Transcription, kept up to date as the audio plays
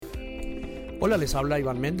Hola, les habla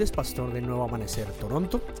Iván Méndez, pastor de Nuevo Amanecer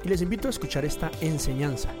Toronto, y les invito a escuchar esta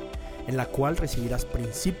enseñanza en la cual recibirás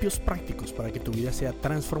principios prácticos para que tu vida sea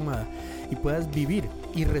transformada y puedas vivir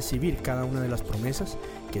y recibir cada una de las promesas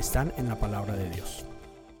que están en la palabra de Dios.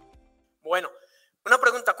 Bueno, una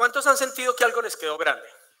pregunta, ¿cuántos han sentido que algo les quedó grande?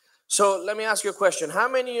 So let me ask you a question. How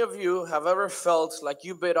many of you have ever felt like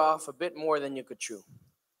you bit off a bit more than you could chew?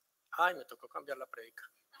 Ay, me tocó cambiar la predica.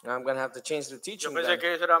 I'm going to have to change the Yo teaching pensé then.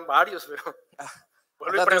 que eran varios, pero I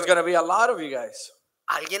vuelvo y thought there was pregunto, going to be a lot of you guys.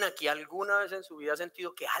 ¿alguien aquí alguna vez en su vida ha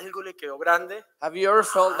sentido que algo le quedó grande? Have you ever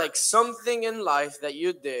felt like something in life that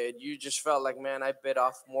you did, you just felt like, man, I bit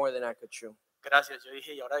off more than I could chew? Gracias, yo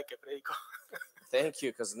dije, ¿y ahora de qué predico? Thank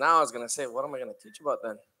you, because now I was going to say, what am I going to teach about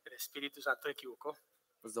then? El Espíritu Santo se equivocó.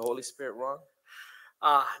 Was the Holy Spirit wrong?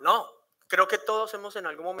 No, creo que todos hemos en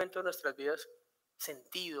algún momento de nuestras vidas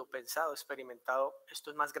sentido, pensado, experimentado,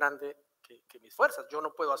 esto es más grande que mis fuerzas, yo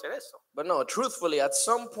no puedo hacer esto. But no, truthfully, at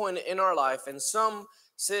some point in our life, in some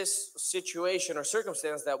situation or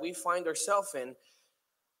circumstance that we find ourselves in,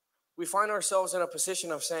 we find ourselves in a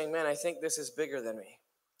position of saying, man, I think this is bigger than me.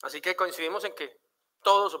 Así que coincidimos en que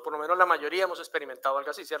todos, o por lo menos la mayoría, hemos experimentado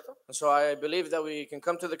algo así, ¿cierto? And so I believe that we can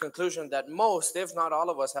come to the conclusion that most, if not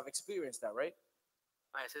all of us, have experienced that, right?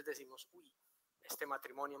 A veces decimos, uy, este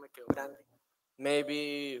matrimonio me quedó grande.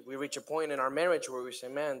 Maybe we reach a point in our marriage where we say,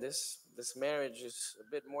 man, this marriage is a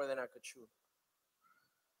bit more than I could chew.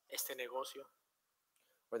 Este negocio,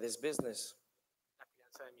 Or this business, la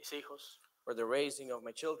crianza de mis hijos, or the raising of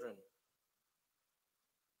my children,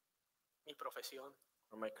 mi profesión,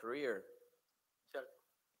 or my career, ¿cierto?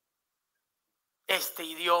 Este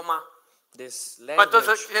idioma. this ¿Cuántos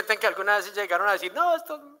language. sienten que alguna vez llegaron a decir, no,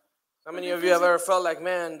 esto... How many of you have ever felt like,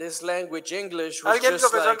 man, this language, English, was ¿Alguien just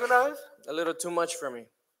tropezó like alguna vez? a little too much for me?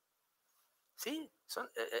 Sí,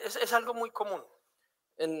 es algo muy común.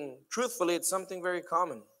 And truthfully, it's something very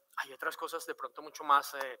common. Hay otras cosas de pronto mucho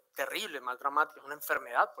más terribles, más dramáticas, una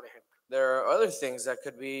enfermedad, por ejemplo. There are other things that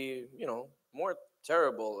could be, more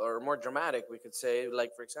terrible or more dramatic, we could say,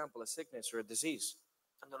 like, for example, a sickness or a disease.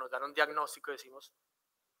 Cuando nos dan un diagnóstico decimos,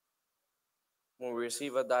 When we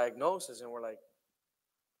receive a diagnosis and we're like,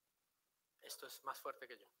 esto es más fuerte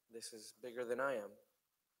que yo. this is bigger than I am.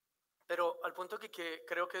 Pero al punto que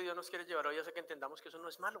creo que Dios nos quiere llevar hoy es a que entendamos que eso no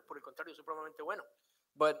es malo, por el contrario, es supremamente bueno.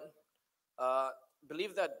 But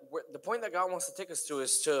believe that the point that God wants to take us to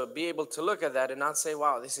is to be able to look at that and not say,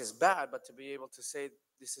 wow, this is bad, but to be able to say,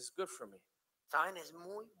 this is good for me. Saben, es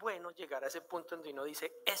muy bueno llegar a ese punto donde uno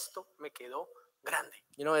dice, esto me quedó grande.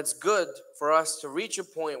 It's good for us to reach a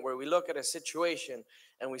point where we look at a situation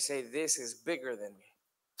and we say, this is bigger than me.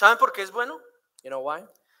 ¿Saben por qué es bueno? You know why?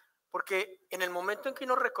 Porque en el momento en que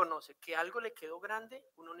uno reconoce que algo le quedó grande,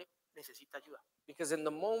 uno necesita ayuda. Because in the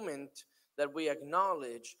moment that we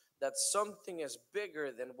acknowledge that something is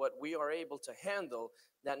bigger than what we are able to handle,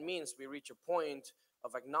 that means we reach a point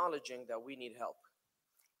of acknowledging that we need help.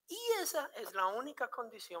 Y esa es la única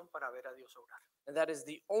condición para ver a Dios obrar. And that is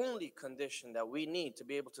the only condition that we need to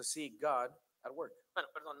be able to see God at work. Bueno,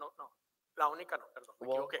 perdón, no. La única no, perdón, me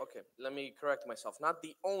Well, equivoqué. okay, let me correct myself. Not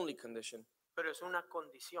the only condition, Pero es una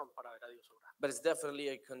condición para ver a Dios obrar. but it's definitely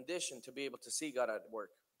a condition to be able to see God at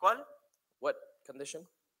work. ¿Cuál? What condition?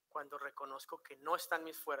 Cuando reconozco que no están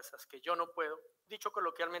mis fuerzas, que yo no puedo, dicho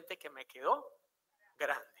coloquialmente, que me quedó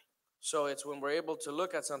grande. So it's when we're able to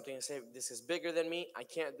look at something and say, this is bigger than me, I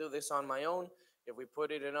can't do this on my own. If we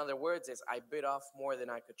put it in other words, it's I bit off more than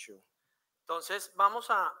I could chew. Entonces vamos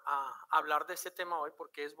a hablar de este tema hoy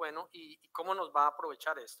porque es bueno y cómo nos va a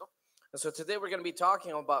aprovechar esto. And so today we're going to be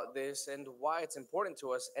talking about this and why it's important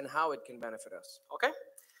to us and how it can benefit us. ¿Ok?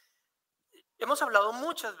 Hemos hablado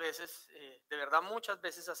muchas veces, de verdad muchas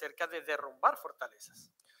veces, acerca de derrumbar fortalezas.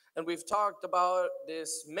 And we've talked about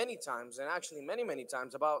this many times, and actually many, many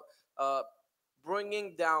times, about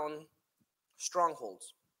bringing down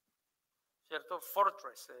strongholds. ¿Cierto?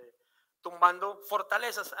 Fortress, tumbando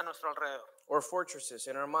fortalezas a nuestro alrededor. Or fortresses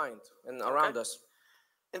in our mind and around us.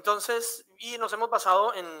 Entonces, y nos hemos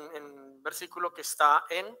basado en un versículo que está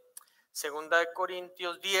en 2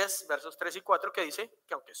 Corintios 10, versos 3 y 4, que dice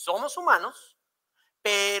que aunque somos humanos,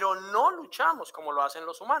 pero no luchamos como lo hacen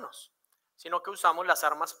los humanos, sino que usamos las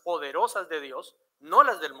armas poderosas de Dios, no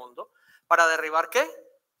las del mundo, para derribar ¿qué?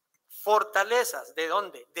 Fortalezas. ¿De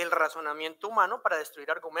dónde? Del razonamiento humano para destruir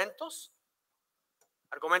argumentos.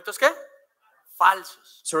 ¿Argumentos qué?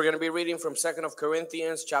 Falsos. So we're going to be reading from 2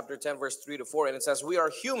 Corinthians chapter 10, verse 3 to 4. And it says, we are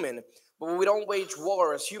human, but we don't wage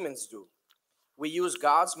war as humans do. We use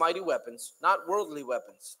God's mighty weapons, not worldly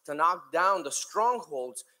weapons, to knock down the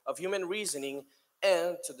strongholds of human reasoning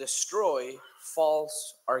and to destroy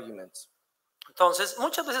false arguments. Entonces,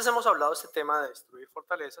 muchas veces hemos hablado de este tema de destruir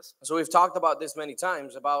fortalezas. So we've talked about this many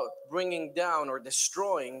times about bringing down or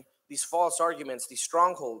destroying these false arguments, these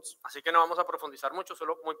strongholds. Así que no vamos a profundizar mucho,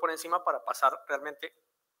 solo muy por encima para pasar realmente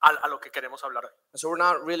a lo que queremos hablar hoy. And so we're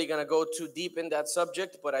not really going to go too deep in that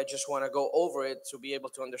subject, but I just want to go over it to be able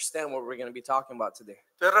to understand what we're going to be talking about today.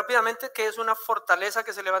 Entonces, rápidamente, ¿qué es una fortaleza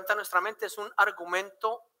que se levanta en nuestra mente? Es un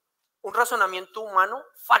argumento, un razonamiento humano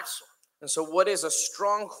falso. And so what is a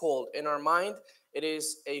stronghold in our mind? It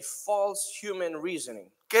is a false human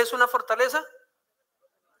reasoning. ¿Qué es una fortaleza?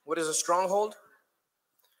 What is a stronghold?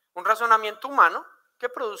 Un razonamiento humano que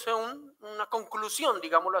produce una conclusión,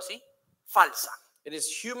 digámoslo así, falsa. It is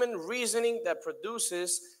human reasoning that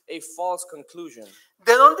produces a false conclusion.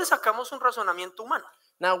 ¿De dónde sacamos un razonamiento humano?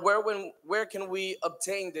 Now, where can we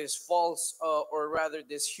obtain this false, or rather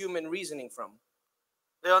this human reasoning from?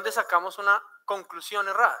 ¿De dónde sacamos una conclusión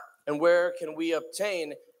errada? And where can we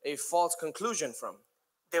obtain a false conclusion from?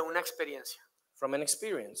 De una experiencia. From an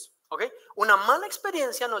experience. ¿Ok? Una mala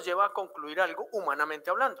experiencia nos lleva a concluir algo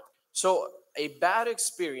humanamente hablando. So a bad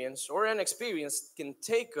experience or an experience can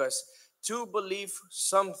take us to believe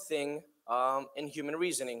something in human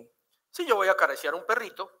reasoning. Si yo voy a acariciar un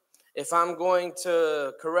perrito If I'm going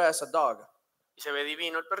to caress a dog, y se ve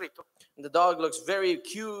divino el perrito, the dog looks very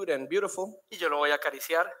cute and beautiful, y yo lo voy a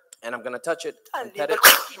acariciar, and I'm going to touch it tan and pet lindo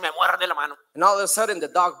it, y me muerde la mano, and all of a sudden the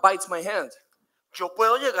dog bites my hand. yo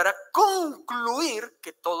puedo llegar a concluir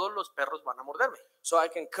que todos los perros van a morderme. So I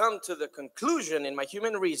can come to the conclusion in my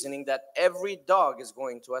human reasoning that every dog is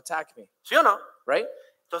going to attack me, ¿Sí o no? right?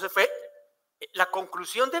 Entonces fue la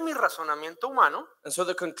conclusión de mi razonamiento humano, And so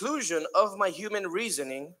the conclusion of my human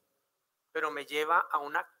reasoning pero me lleva a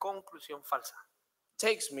una conclusión falsa.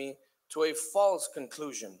 takes me to a false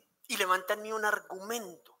conclusion. Y levanta en mí un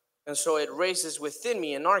argumento. And so it raises within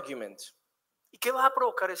me an argument. ¿Y qué va a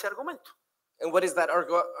provocar ese argumento? And what is that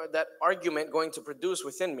argument going to produce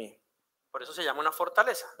within me? Por eso se llama una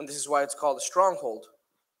fortaleza. And this is why it's called a stronghold.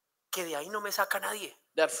 Que de ahí no me saca nadie.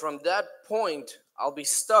 That from that point, I'll be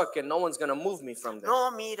stuck and no one's going to move me from there.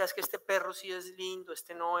 No, mira, es que este perro sí es lindo,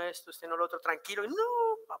 este no esto, este no lo otro, tranquilo. Y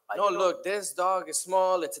no, papá, No, yo no. look, this dog is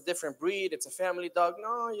small. It's a different breed. It's a family dog.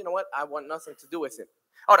 No, you know what? I want nothing to do with it.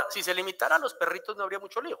 Ahora, si se limitara a los perritos no habría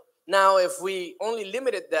mucho lío. Now, if we only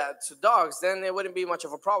limited that to dogs, then it wouldn't be much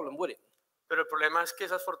of a problem, would it? Pero el problema es que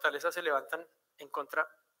esas fortalezas se levantan en contra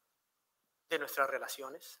de nuestras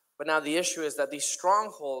relaciones, But now the issue is that these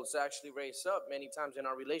strongholds actually raise up many times in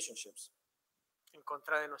our relationships en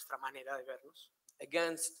contra de nuestra manera de vernos,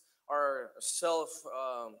 against our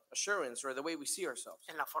self-assurance or the way we see ourselves.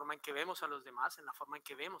 en la forma en que vemos a los demás, en la forma en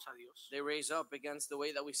que vemos a Dios. They raise up against the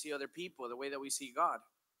way that we see other people, the way that we see God.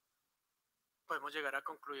 Podemos llegar a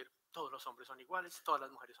concluir, todos los hombres son iguales, todas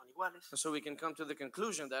las mujeres son iguales, And so we can come to the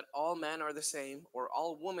conclusion that all men are the same or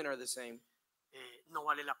all women are the same. no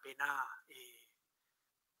vale la pena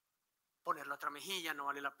poner la otra mejilla, no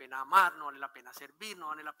vale la pena amar, no vale la pena servir, no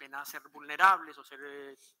vale la pena ser vulnerables o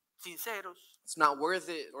ser sinceros. It's not worth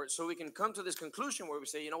it. Or so we can come to this conclusion where we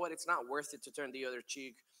say, you know what, it's not worth it to turn the other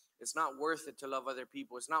cheek. It's not worth it to love other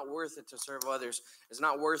people. It's not worth it to serve others. It's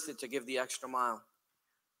not worth it to give the extra mile.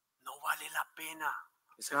 No vale la pena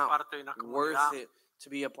It's ser not parte de una worth comunidad. it to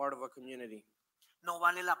be a part of a community. No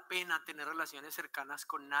vale la pena tener relaciones cercanas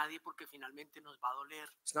con nadie porque finalmente nos va a doler.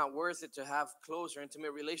 It's not worth it to have close or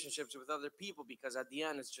intimate relationships with other people because at the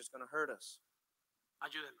end it's just going to hurt us.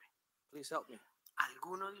 Ayúdenme. Please help me.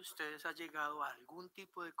 ¿Alguno de ustedes ha llegado a algún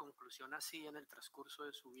tipo de conclusión así en el transcurso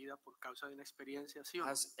de su vida por causa de una experiencia así o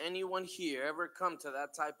no? Has anyone here ever come to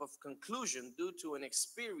that type of conclusion due to an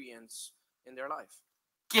experience in their life?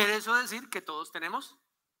 ¿Quiere eso decir que todos tenemos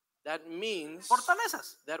That means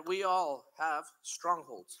fortalezas? that we all have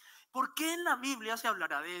strongholds. ¿Por qué en la Biblia se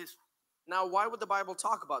hablará de eso? Now, why would the Bible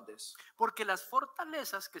talk about this? Porque las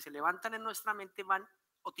fortalezas que se levantan en nuestra mente van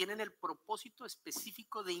o tienen el propósito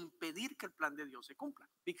específico de impedir que el plan de Dios se cumpla.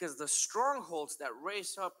 Because the strongholds that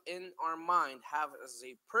raise up in our mind have as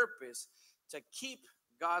a purpose to keep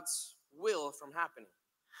God's will from happening.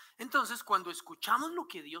 Entonces, cuando escuchamos lo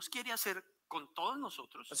que Dios quiere hacer con todos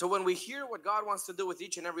nosotros, And so when we hear what God wants to do with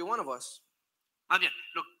each and every one of us, más bien,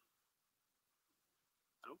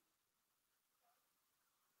 ¿Aló?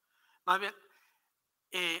 Más bien,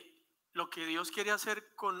 lo que Dios quiere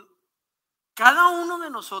hacer con cada uno de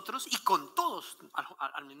nosotros y con todos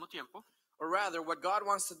al mismo tiempo, or rather what God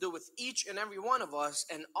wants to do with each and every one of us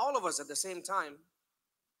and all of us at the same time,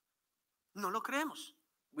 no lo creemos.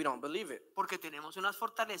 we don't believe it. Porque tenemos unas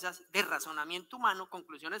fortalezas de razonamiento humano,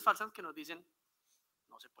 conclusiones falsas que nos dicen,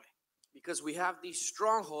 no se puede. Because we have these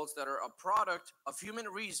strongholds that are a product of human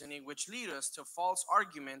reasoning, which lead us to false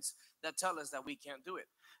arguments that tell us that we can't do it.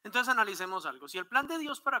 Entonces analicemos algo. Si el plan de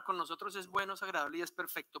Dios para con nosotros es bueno, es agradable y es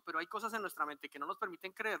perfecto, pero hay cosas en nuestra mente que no nos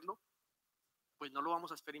permiten creerlo, pues no lo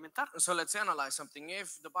vamos a experimentar. So let's analyze something.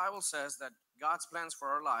 If the Bible says that God's plans for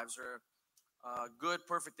our lives are good,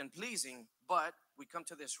 perfect, and pleasing, but we come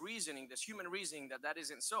to this reasoning, this human reasoning that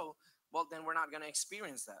isn't so, well, then we're not going to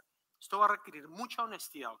experience that. Esto va a requerir mucha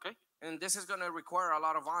honestidad, ¿ok? And this is going to require a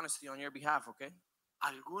lot of honesty on your behalf, okay?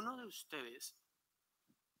 ¿Alguno de ustedes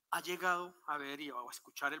ha llegado a ver y a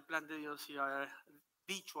escuchar el plan de Dios y a haber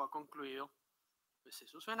dicho, ha concluido, pues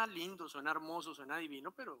eso suena lindo, suena hermoso, suena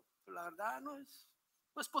divino, pero la verdad no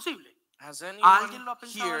es posible? Has ¿Alguien anyone lo ha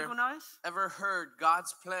pensado here alguna vez? ever heard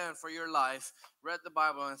God's plan for your life, read the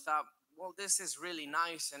Bible, and thought, well, this is really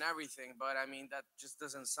nice and everything, but I mean, that just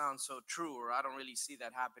doesn't sound so true, or I don't really see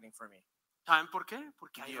that happening for me? ¿Saben por qué?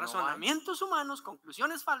 Porque hay You know why? razonamientos humanos,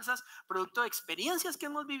 conclusiones falsas, producto de experiencias que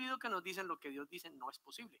hemos vivido que nos dicen lo que Dios dice no es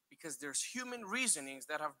posible. Because there's human reasonings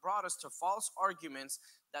that have brought us to false arguments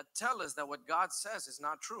that tell us that what God says is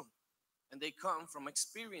not true. And they come from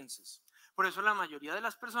experiences. Por eso la mayoría de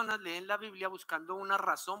las personas leen la Biblia buscando una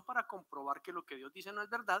razón para comprobar que lo que Dios dice no es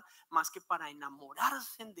verdad, más que para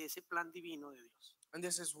enamorarse de ese plan divino de Dios. And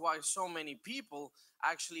this is why so many people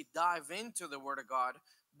actually dive into the Word of God,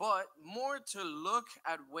 but more to look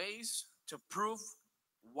at ways to prove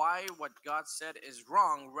why what God said is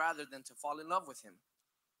wrong rather than to fall in love with Him.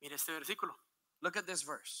 Mire este versículo. Look at this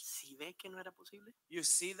verse. Si ve que no era posible, You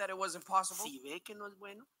see that it wasn't possible. si ve que no es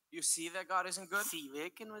bueno, You see that God isn't good. si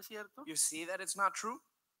ve que no es cierto, You see that it's not true.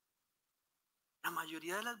 la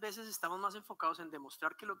mayoría de las veces estamos más enfocados en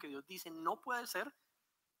demostrar que lo que Dios dice no puede ser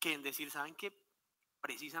que en decir, ¿saben qué?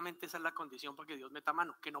 Precisamente esa es la condición para que Dios meta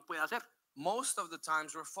mano, que no puede hacer. Most of the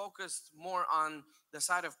times we're focused more on the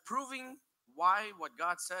side of proving why what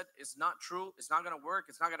God said is not true, it's not going to work,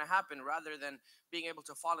 it's not going to happen, rather than being able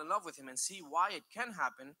to fall in love with Him and see why it can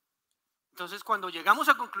happen. Entonces, cuando llegamos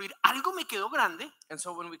a concluir, algo me quedó grande, And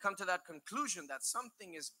so when we come to that conclusion that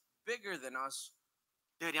something is bigger than us,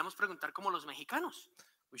 deberíamos preguntar como los mexicanos.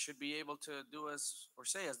 we should be able to do as or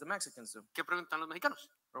say as the Mexicans do. ¿Qué preguntan los mexicanos?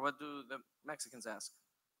 Or what do the Mexicans ask?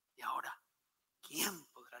 Y ahora, ¿quién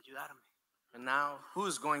podrá ayudarme? And now,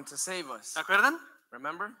 who's going to save us? ¿Se acuerdan?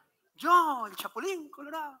 Remember? Yo, el Chapulín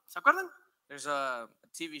Colorado. ¿Se acuerdan? There's a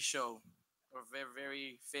TV show, a very,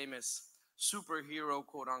 very famous superhero,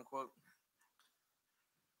 quote unquote.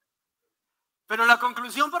 Pero la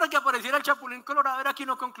conclusión para que apareciera el Chapulín Colorado era que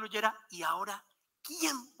uno concluyera, y ahora,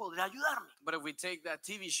 ¿quién podrá ayudarme? But if we take that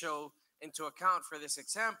TV show into account for this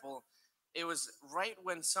example, it was right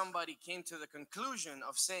when somebody came to the conclusion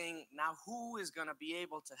of saying, now who is going to be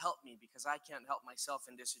able to help me because I can't help myself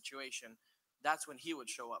in this situation? That's when He would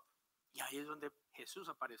show up. Y ahí es donde Jesús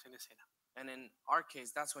aparece en escena. And in our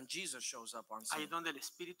case, that's when Jesus shows up on Ahí scene. es donde el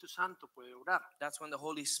Espíritu Santo puede obrar. That's when the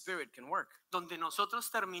Holy Spirit can work. Donde nosotros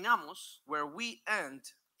terminamos, Where we end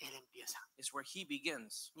Él empieza. is where He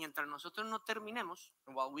begins. Mientras nosotros no terminemos,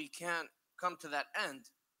 And while we can't come to that end,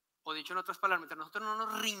 o dicho en otras palabras, mientras nosotros no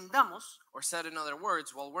nos rindamos, or said in other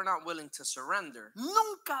words, while we're not willing to surrender,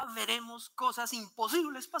 nunca veremos cosas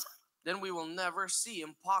imposibles pasar. then we will never see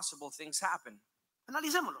impossible things happen.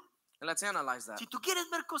 Analicémoslo. And let's analyze that. Si tú quieres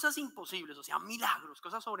ver cosas imposibles, o sea, milagros,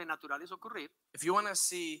 cosas sobrenaturales ocurrir, If you want to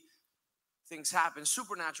see things happen,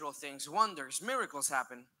 supernatural things, wonders, miracles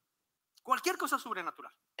happen, cualquier cosa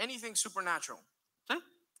sobrenatural, anything supernatural, ¿sí?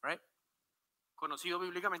 right? Conocido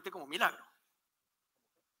bíblicamente como milagro.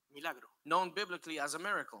 Milagro. Known biblically as a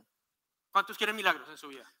miracle. ¿Cuántos quieren milagros en su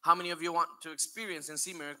vida? How many of you want to experience and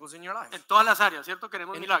see miracles in your life? En todas las áreas, ¿cierto?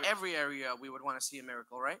 Queremos In milagros. every area, we would want to see a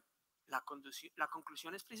miracle, right? La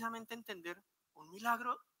conclusión es precisamente entender un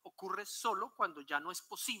milagro ocurre solo cuando ya no es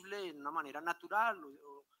posible en una manera natural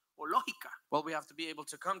o lógica. Well, we have to be able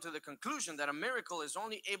to come to the conclusion that a miracle is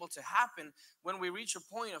only able to happen when we reach a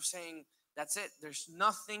point of saying, that's it, there's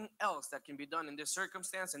nothing else that can be done in this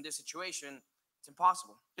circumstance, in this situation. It's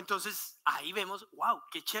impossible. Entonces ahí vemos, wow,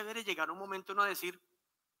 qué chévere llegar a un momento uno a decir,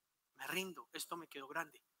 me rindo, esto me quedó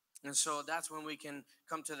grande. And so that's when we can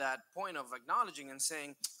come to that point of acknowledging and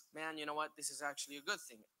saying, man, you know what, this is actually a good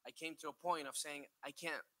thing. I came to a point of saying, I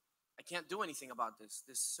can't do anything about this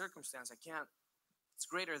circumstance. It's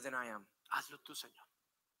greater than I am. Hazlo tú, Señor.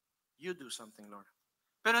 You do something, Lord.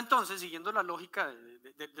 Pero entonces, siguiendo la lógica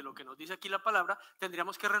de lo que nos dice aquí la palabra,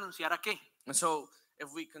 tendríamos que renunciar a qué? And so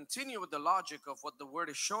if we continue with the logic of what the word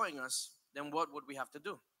is showing us, then what would we have to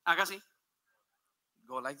do? Haga así.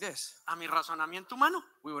 go like this. A mi razonamiento humano.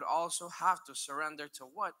 We would also have to surrender to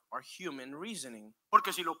what? Our human reasoning.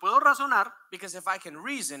 Porque si lo puedo razonar, Because if I can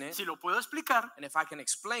reason it, si lo puedo explicar, and if I can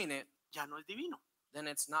explain it, ya no es divino. then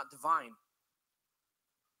it's not divine.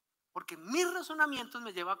 Porque mis razonamientos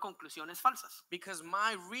me llevan a conclusiones falsas, Because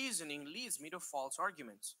my reasoning leads me to false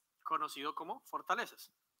arguments. conocido como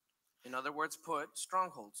fortalezas. In other words, put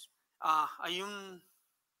strongholds. Hay un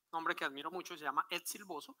hombre que admiro mucho, se llama Ed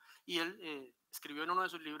Silvoso, y él escribió en uno de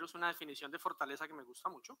sus libros una definición de fortaleza que me gusta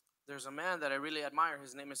mucho. There's a man that I really admire.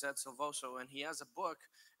 His name is Ed Silvoso, and he has a book.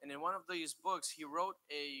 And in one of these books, he wrote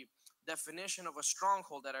a definition of a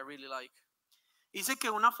stronghold that I really like. Dice que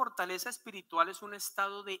una fortaleza espiritual es un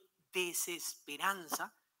estado de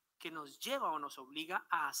desesperanza que nos lleva o nos obliga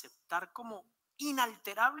a aceptar como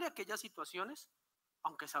inalterable aquellas situaciones,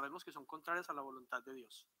 aunque sabemos que son contrarias a la voluntad de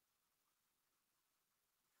Dios.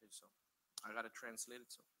 Okay, so I gotta translate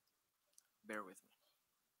it, so bear with me.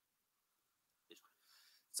 It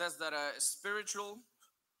says that a spiritual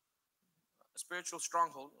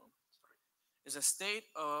stronghold is a state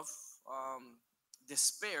of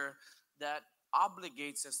despair that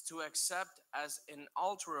obligates us to accept as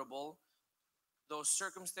inalterable those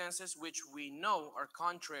circumstances which we know are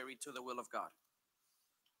contrary to the will of God.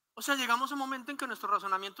 O sea, llegamos a un momento en que nuestro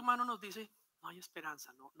razonamiento humano nos dice, no hay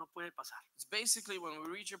esperanza, no puede pasar. It's basically when we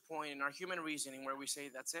reach a point in our human reasoning where we say,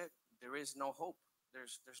 that's it, there is no hope,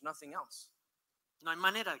 there's nothing else. No hay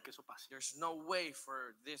manera de que eso pase. There's no way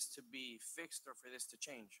for this to be fixed or for this to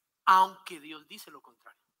change, Aunque Dios dice lo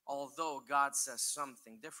contrario. although God says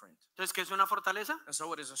something different. Entonces, ¿qué es una fortaleza? And so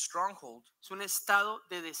what is a stronghold? Es un estado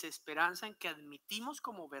de desesperanza en que admitimos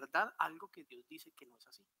como verdad algo que Dios dice que no es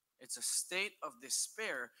así. It's a state of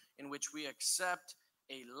despair in which we accept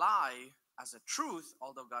a lie as a truth,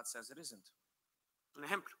 although God says it isn't. Un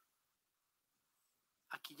ejemplo.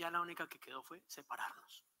 Aquí ya la única que quedó fue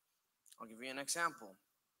separarnos. I'll give you an example.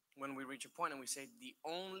 When we reach a point and we say the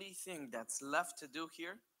only thing that's left to do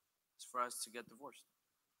here is for us to get divorced.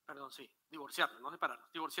 Perdón, sí, divorciarnos, no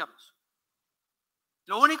separarnos, divorciarnos.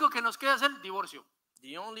 Lo único que nos queda es el divorcio.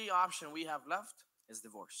 The only option we have left is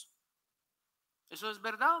divorce. ¿Eso es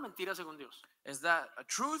verdad o mentira según Dios? Is that a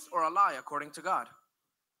truth or a lie according to God?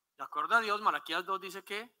 De acuerdo a Dios, Malaquías 2 dice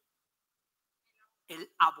que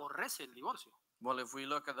Él aborrece el divorcio. Well, if we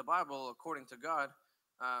look at the Bible, according to God,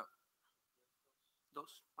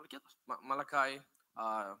 2, Malaquías 2. Malachi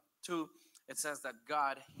 2, it says that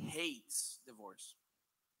God hates divorce.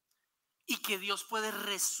 Y que Dios puede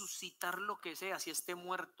resucitar lo que sea, si esté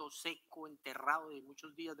muerto, seco, enterrado de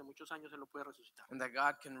muchos días, de muchos años, Él lo puede resucitar. And that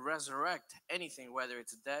God can resurrect anything, whether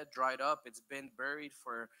it's dead, dried up, it's been buried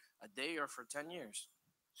for a day or for 10 years,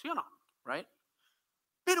 ¿Sí o no? right?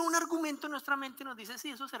 Pero un argumento en nuestra mente nos dice,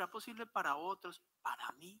 sí, eso será posible para otros,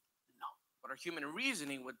 para mí no. But our human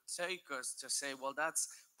reasoning would take us to say, well, that's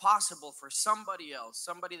possible for somebody else,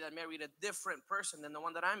 somebody that married a different person than the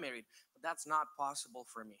one that I married, but that's not possible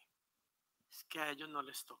for me. Es que a ellos no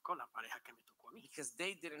les tocó la pareja que me tocó a mí, Because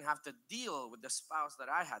they didn't have to deal with the spouse that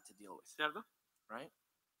I had to deal with, ¿cierto? right?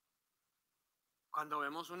 Cuando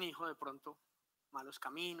vemos un hijo de pronto malos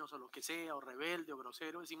caminos o lo que sea, o rebelde o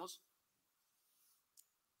grosero, decimos,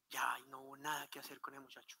 ya no hubo nada que hacer con el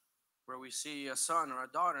muchacho. Where we see a son or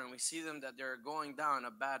a daughter and we see them that they're going down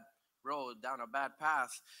a bad road, down a bad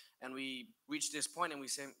path, and we reach this point and we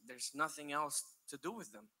say, there's nothing else to do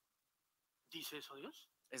with them. ¿Dice eso Dios?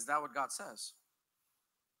 Is that what God says?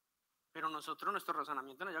 Pero nosotros, nuestro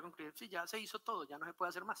razonamiento nos lleva a concluir, sí, ya se hizo todo, ya no se puede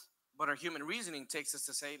hacer más. But our human reasoning takes us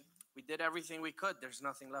to say, we did everything we could, there's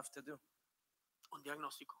nothing left to do. Un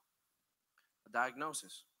diagnóstico. A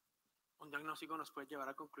diagnosis. Un diagnóstico nos puede llevar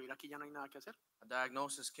a concluir, aquí ya no hay nada que hacer. A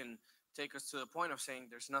diagnosis can take us to the point of saying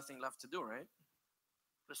there's nothing left to do, right?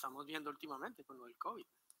 Lo estamos viendo últimamente con lo del COVID.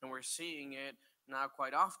 And we're seeing it now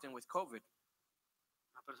quite often with COVID.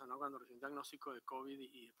 Una persona cuando recibe un diagnóstico de COVID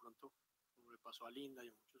y de pronto, como le pasó a Linda y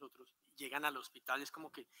a muchos otros, llegan al hospital, es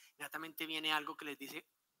como que inmediatamente viene algo que les dice,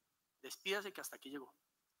 despídase que hasta aquí llegó.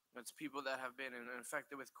 It's people that have been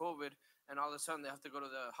infected with COVID, and all of a sudden they have to go to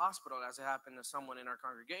the hospital, as it happened to someone in our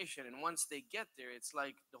congregation. And once they get there, it's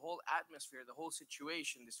like the whole atmosphere, the whole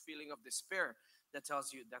situation, this feeling of despair that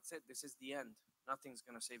tells you, that's it, this is the end. Nothing's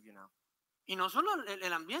going to save you now. Y no solo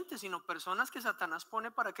el ambiente, sino personas que Satanás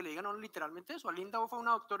pone para que le digan a uno literalmente eso. A Linda fue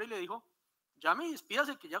una doctora y le dijo, llame y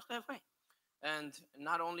despídase que ya usted fue. And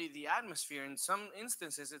not only the atmosphere, in some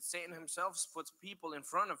instances, it's Satan himself puts people in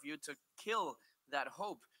front of you to kill that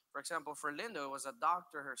hope. For example, for Linda, it was a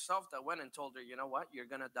doctor herself that went and told her, you know what, you're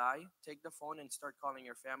going to die. Take the phone and start calling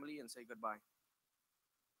your family and say goodbye.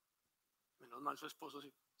 Menos mal su esposo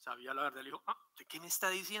sabía la verdad. Le dijo, ¿de qué me está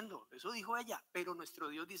diciendo? Eso dijo ella, pero nuestro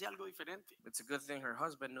Dios dice algo diferente. It's a good thing her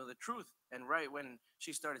husband knew the truth. And right when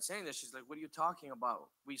she started saying this, she's like, what are you talking about?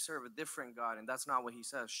 We serve a different God, and that's not what he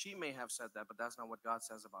says. She may have said that, but that's not what God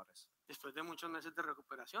says about us. Después de muchos meses de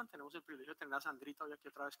recuperación, tenemos el privilegio de tener a Sandrita hoy aquí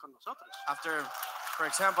otra vez con nosotros. After, for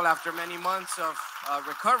example, after many months of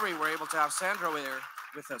recovery, we're able to have Sandra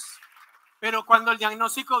with us. Pero cuando el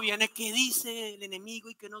diagnóstico viene, ¿qué dice el enemigo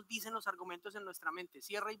y qué nos dicen los argumentos en nuestra mente?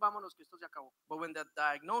 Cierra y vámonos que esto se acabó. But when that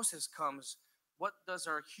diagnosis comes, what does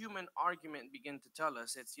our human argument begin to tell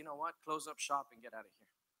us? It's, you know what, close up shop and get out of here,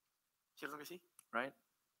 ¿Cierto que sí? right?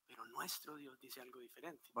 Pero nuestro Dios dice algo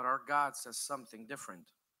diferente. But our God says something different.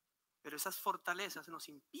 Pero esas fortalezas nos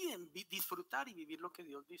impiden disfrutar y vivir lo que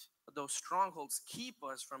Dios dice. But those strongholds keep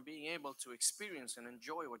us from being able to experience and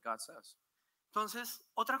enjoy what God says. Entonces,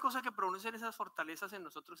 otra cosa que producen esas fortalezas en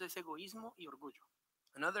nosotros es egoísmo y orgullo.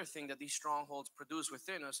 Another thing that these strongholds produce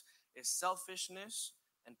within us is selfishness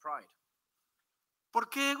and pride. ¿Por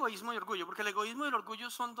qué egoísmo y orgullo? Porque el egoísmo y el orgullo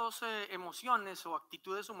son dos emociones o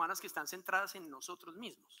actitudes humanas que están centradas en nosotros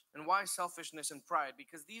mismos. And why selfishness and pride?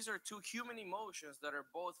 Because these are two human emotions that are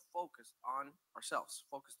both focused on ourselves,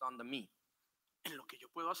 focused on the me, En lo que yo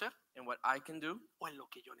puedo hacer in what I can do o en lo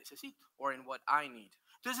que yo necesito. or in what I need.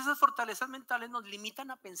 Entonces esas fortalezas mentales nos limitan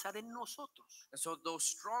a pensar en nosotros. And so those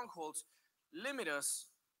strongholds limit us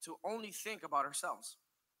to only think about ourselves.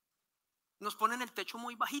 Nos ponen el techo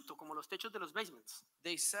muy bajito, como los techos de los basements.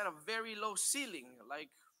 They set a very low ceiling, like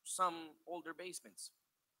some older basements.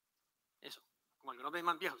 Eso, como algunos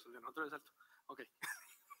basements viejos, el de nosotros es alto. Ok.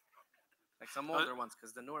 Like some older ones,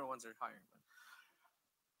 because the newer ones are higher.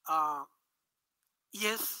 Y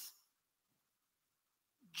es,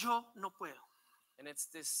 yo no puedo. And it's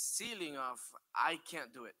this ceiling of, I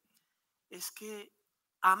can't do it. Es que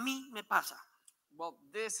a mí me pasa. Well,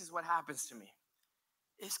 this is what happens to me.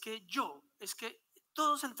 Es que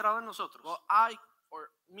todo centrado en nosotros. Well, I, or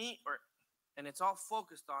me, and it's all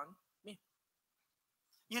focused on me.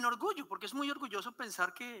 Y en orgullo, porque es muy orgulloso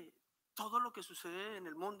pensar que todo lo que sucede en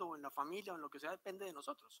el mundo o en la familia o en lo que sea depende de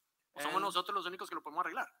nosotros. O somos And nosotros los únicos que lo podemos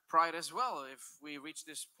arreglar. pride as well, if we reach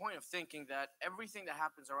this point of thinking that everything that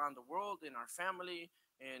happens around the world, in our family,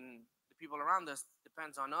 in the people around us,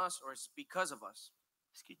 depends on us or it's because of us.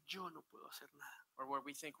 Es que yo no puedo hacer nada. Or where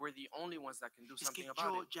we think we're the only ones that can do Es que something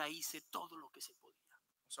about yo it. ya hice todo lo que se podía.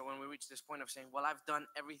 So when we reach this point of saying, well, I've done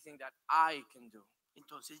everything that I can do,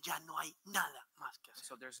 Entonces ya no hay nada más que hacer.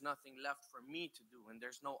 so there's nothing left for me to do, and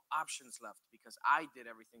there's no options left because I did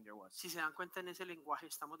everything there was. Si se dan cuenta en ese lenguaje,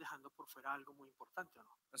 estamos dejando por fuera algo muy importante, ¿o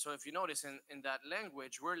no? And so if you notice in that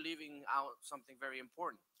language, we're leaving out something very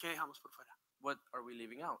important. ¿Qué dejamos por fuera? What are we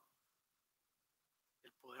leaving out?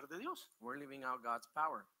 El poder de Dios. We're leaving out God's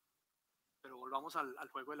power. Pero volvamos al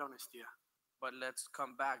juego de la honestidad. But let's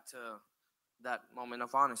come back to that moment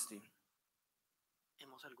of honesty.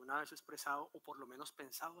 ¿Hemos alguna vez expresado o por lo menos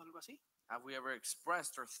pensado algo así? Have we ever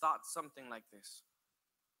expressed or thought something like this?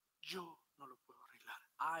 Yo no lo puedo arreglar.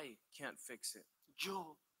 I can't fix it.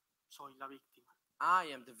 Yo soy la víctima.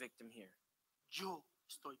 I am the victim here. Yo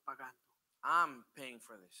estoy pagando. I'm paying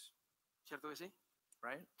for this, ¿Cierto que sí?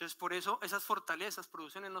 right? Entonces por eso esas fortalezas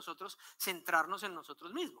producen en nosotros centrarnos en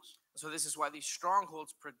nosotros mismos. So this is why these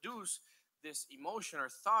strongholds produce this emotion or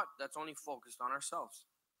thought that's only focused on ourselves.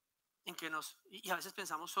 Y a veces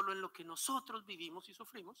pensamos solo en lo que nosotros vivimos y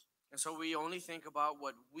sufrimos. And so we only think about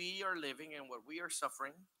what we are living and what we are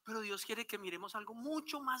suffering. Pero Dios quiere que miremos algo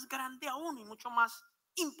mucho más grande aún y mucho más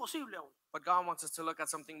imposible aún. But God wants us to look at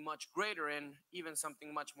something much greater and even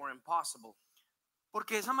something much more impossible.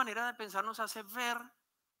 Porque esa manera de pensar nos hace ver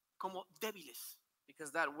como débiles.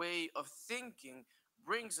 Because that way of thinking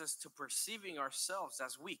brings us to perceiving ourselves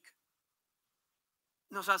as weak.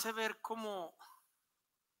 Nos hace ver como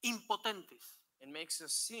impotentes. It makes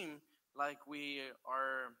us seem like we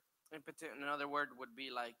are impotent. Another word would be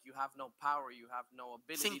like you have no power, you have no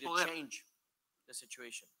ability Sin to poder. change the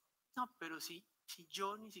situation. No, pero si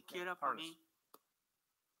yo ni siquiera para powerless. mí,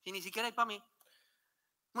 si ni siquiera hay para mí,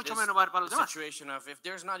 mucho This- menos va a haber para los The demás. situation of if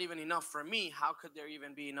there's not even enough for me, how could there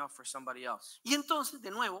even be enough for somebody else? Y entonces, de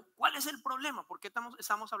nuevo, ¿cuál es el problema? ¿Por qué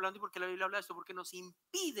estamos hablando y por qué la Biblia habla de esto? Porque nos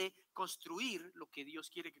impide construir lo que Dios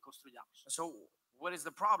quiere que construyamos. So what is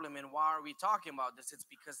the problem and why are we talking about this? It's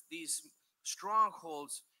because these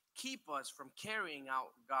strongholds keep us from carrying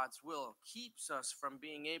out God's will, keeps us from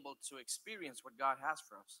being able to experience what God has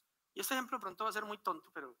for us. Y este ejemplo pronto va a ser muy tonto,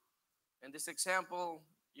 pero And this example,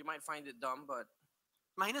 you might find it dumb, but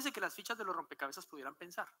imagínense que las fichas de los rompecabezas pudieran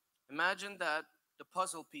pensar. imagine that the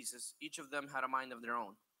puzzle pieces, each of them had a mind of their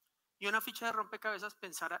own. Y una ficha de rompecabezas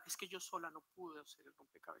pensara, es que yo sola no pude hacer el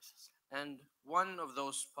rompecabezas. And one of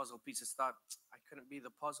those puzzle pieces thought, I couldn't be the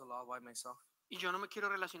puzzle all by myself. Y yo no me quiero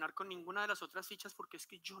relacionar con ninguna de las otras fichas porque es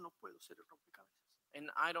que yo no puedo ser el rompecabezas. And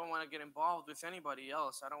I don't want to get involved with anybody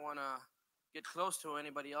else. I don't want to get close to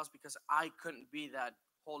anybody else because I couldn't be that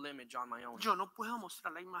whole image on my own. Yo no puedo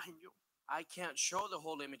mostrar la imagen yo. I can't show the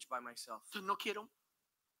whole image by myself. Entonces no quiero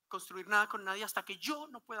construir nada con nadie hasta que yo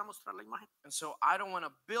no pueda mostrar la imagen. And so I don't want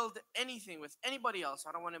to build anything with anybody else.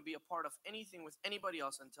 I don't want to be a part of anything with anybody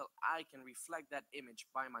else until I can reflect that image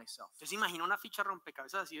by myself. Entonces imagina una ficha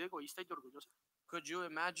rompecabezas así de egoísta y de orgullosa. Could you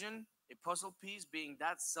imagine a puzzle piece being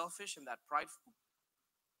that selfish and that prideful?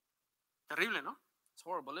 Terrible, ¿no? It's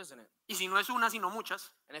horrible, isn't it? Y si no es una, sino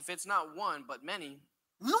muchas, And if it's not one, but many,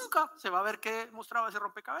 nunca se va a ver qué mostraba ese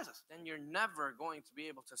rompecabezas. then you're never going to be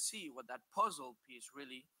able to see what that puzzle piece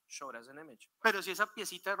really showed as an image. Pero si esa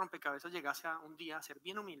piecita de rompecabezas llegase a un día a ser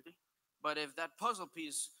bien humilde, But if that puzzle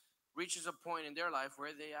piece reaches a point in their life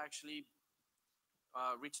where they actually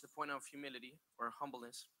reach the point of humility or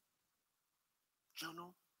humbleness, yo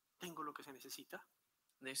no tengo lo que se necesita,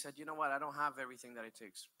 they said, you know what, I don't have everything that it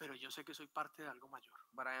takes, pero yo sé que soy parte de algo mayor.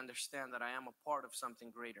 but I understand that I am a part of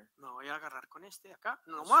something greater. Me voy a agarrar con este de acá.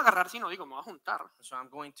 No me voy a agarrar, sino digo, me voy a juntar. So I'm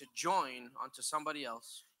going to join onto somebody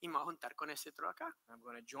else. Y me voy a juntar con este otro de acá. I'm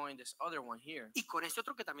going to join this other one here. Y con este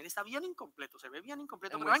otro que también está bien incompleto. Se ve bien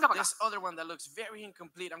incompleto. And Pero with venga para this acá. other one that looks very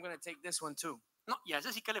incomplete, I'm going to take this one too. No, y a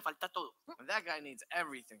ese sí que le falta todo. And that guy needs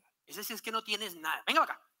everything. Ese sí es que no tienes nada. Venga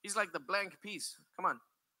para acá. He's like the blank piece. Come on.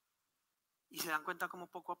 Y se dan cuenta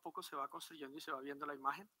cómo poco a poco se va construyendo y se va viendo la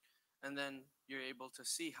imagen. And then you're able to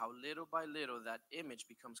see how little by little that image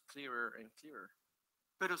becomes clearer and clearer.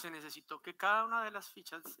 Pero se necesitó que cada una de las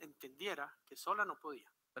fichas entendiera que sola no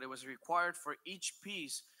podía. But it was required for each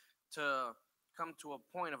piece to come to a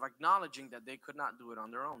point of acknowledging that they could not do it on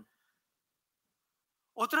their own.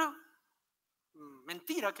 Otra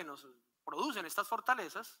mentira que nos producen estas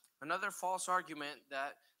fortalezas Another false argument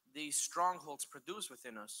that these strongholds produce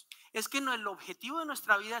within us es que el objetivo de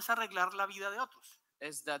nuestra vida es arreglar la vida de otros.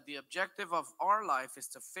 is that the objective of our life is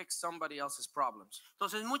to fix somebody else's problems.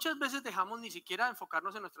 Entonces muchas veces dejamos ni siquiera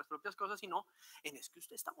enfocarnos en nuestras propias cosas, sino en es que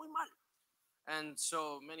usted está muy mal. And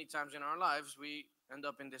so many times in our lives, we end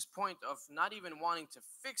up in this point of not even wanting to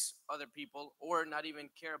fix other people or not even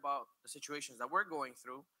care about the situations that we're going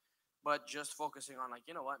through, but just focusing on like,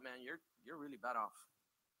 you know what, man, you're really bad off.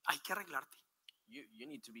 Hay que arreglarte. You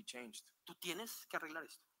need to be changed. Tú tienes que arreglar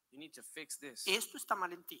esto. You need to fix this. Esto está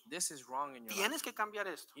mal en ti. This is wrong in your life. Tienes que cambiar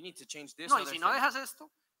esto. You need to change this No, y other si no thing. dejas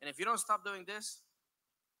esto, And if you don't stop doing this,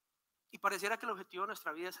 y pareciera que el objetivo de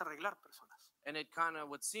nuestra vida es arreglar personas. and it kind of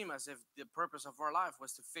would seem as if the purpose of our life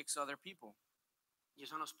was to fix other people. Y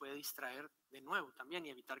eso nos puede distraer de nuevo también y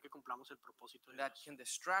evitar que cumplamos el propósito de That Dios. can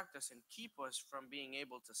distract us and keep us from being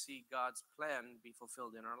able to see God's plan be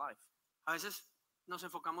fulfilled in our life. A veces nos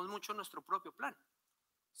enfocamos mucho en nuestro propio plan.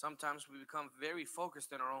 Sometimes we become very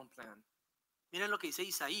focused in our own plan. Miren lo que dice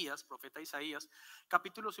Isaías, profeta Isaías,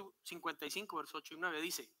 capítulo 55, versos 8 y 9,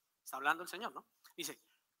 dice, está hablando el Señor, ¿no? Dice,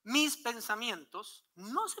 mis pensamientos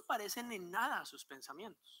no se parecen en nada a sus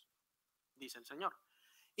pensamientos, dice el Señor.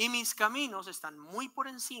 Y mis caminos están muy por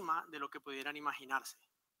encima de lo que pudieran imaginarse.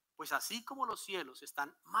 Pues así como los cielos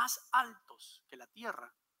están más altos que la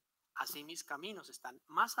tierra, así mis caminos están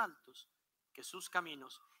más altos que sus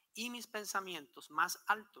caminos y mis pensamientos más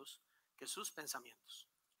altos que sus pensamientos.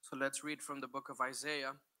 So let's read from the book of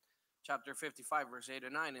Isaiah, chapter 55, verse 8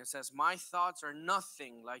 and 9. It says, my thoughts are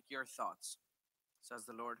nothing like your thoughts, says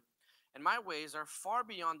the Lord. And my ways are far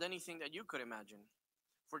beyond anything that you could imagine.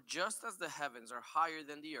 For just as the heavens are higher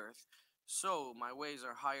than the earth, so my ways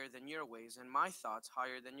are higher than your ways, and my thoughts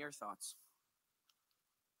higher than your thoughts.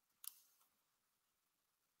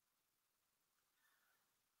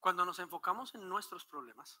 Cuando nos enfocamos en nuestros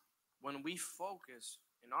problemas When we focus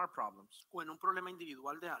in our problems o en un problema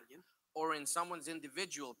individual de alguien, or in someone's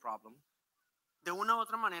individual problem, de una u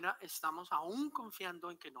otra manera estamos aún confiando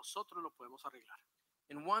en que nosotros lo podemos arreglar.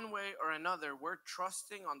 in one way or another, we're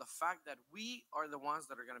trusting on the fact that we are the ones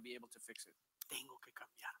that are going to be able to fix it. Tengo que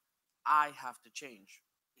cambiar, I have to change.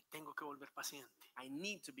 me tengo que volver paciente. I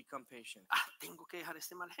need to become patient. Tengo que dejar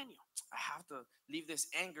este mal genio. I have to leave this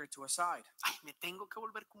anger to a side. Me tengo que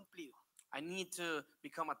volver cumplido. I need to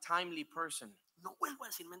become a timely person. No vuelvo a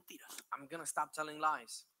decir mentiras. I'm going to stop telling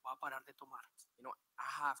lies. Voy a parar de tomar. You know,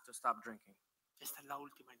 I have to stop drinking. Esta es la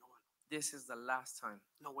última y no vuelvo. This is the last time.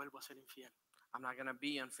 No vuelvo a ser infiel. I'm not going to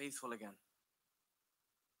be unfaithful again.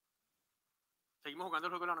 ¿Seguimos jugando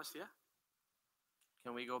el juego de la honestidad?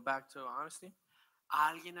 Can we go back to honesty?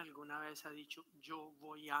 ¿Alguien alguna vez ha dicho, yo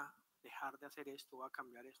voy a dejar de hacer esto, voy a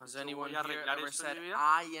cambiar esto, Has yo anyone voy a here arreglar ever esto en said, mi vida.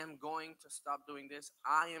 I am going to stop doing this,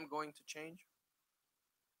 I am going to change?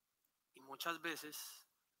 Y muchas veces,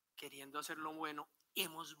 queriendo hacer lo bueno,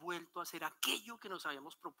 hemos vuelto a hacer aquello que nos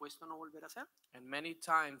habíamos propuesto no volver a hacer. And many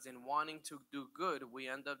times in wanting to do good, we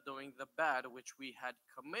end up doing the bad, which we had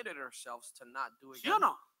committed ourselves to not do ¿Sí o again.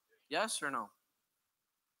 no? Yes or no?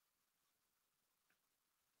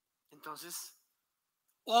 Entonces,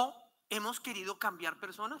 o hemos querido cambiar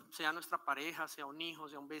personas, sea nuestra pareja, sea un hijo,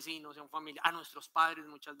 sea un vecino, sea un familiar, a nuestros padres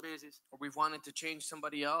muchas veces. Or we've wanted to change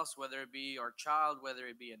somebody else, whether it be our child, whether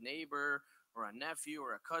it be a neighbor, or a nephew,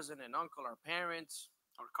 or a cousin, an uncle, our parents,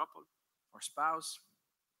 Our couple. or spouse.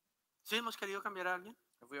 Sí, hemos querido cambiar a alguien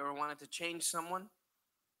If we ever wanted to change someone,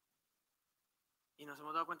 y nos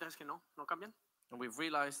hemos dado cuenta es que no cambian. and we've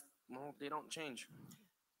realized, well, they don't change.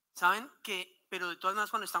 Saben que, pero de todas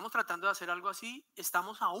maneras cuando estamos tratando de hacer algo así,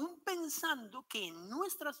 estamos aún pensando que en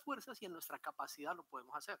nuestras fuerzas y en nuestra capacidad lo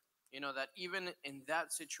podemos hacer. You know, that even in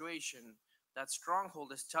that situation, that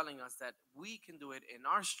stronghold is telling us that we can do it in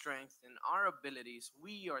our strength, in our abilities.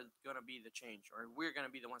 We are going to be the change, or we're going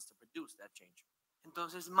to be the ones to produce that change.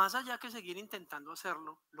 Entonces, más allá que seguir intentando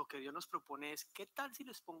hacerlo, lo que Dios nos propone es, ¿qué tal si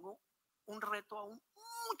les pongo un reto aún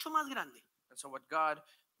mucho más grande? And so what God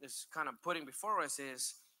is kind of putting before us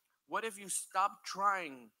is, what if you stop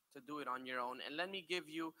trying to do it on your own and let me give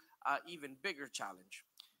you an even bigger challenge?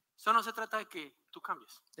 Esto no se trata de que tú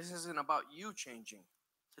cambies, This isn't about you changing.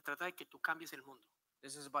 se trata de que tú cambies el mundo.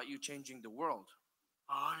 This is about you changing the world.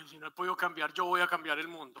 Ay, si no he podido cambiar, yo voy a cambiar el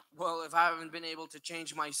mundo. Well, if I haven't been able to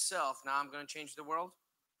change myself, now I'm going to change the world?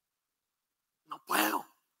 No puedo.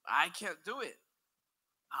 I can't do it.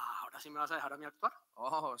 Ahora sí me vas a dejar a mí actuar.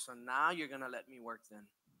 Oh, so now you're going to let me work then.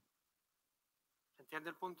 ¿Se entiende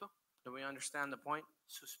el punto? Do we understand the point?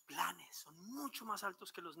 Sus planes son mucho más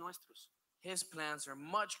altos que los nuestros. His plans are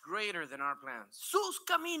much greater than our plans. Sus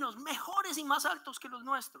caminos mejores y más altos que los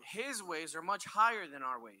nuestros. His ways are much higher than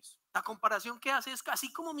our ways. La comparación que hace es que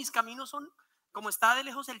así como mis caminos son, como está de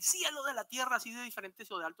lejos el cielo de la tierra, así de diferentes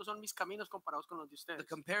o de altos son mis caminos comparados con los de The ustedes.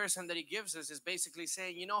 comparison that he gives us is basically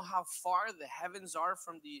saying, you know how far the heavens are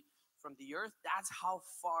from the earth? That's how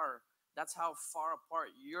far apart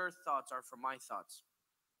your thoughts are from my thoughts.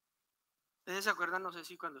 Ustedes se acuerdan, no sé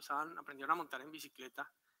si cuando aprendieron a montar en bicicleta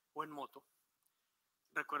o en moto,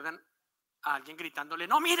 recuerdan a alguien gritándole,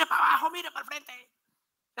 no mire para abajo, mire para el frente.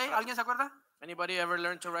 ¿Sí? ¿Alguien se acuerda? Anybody ever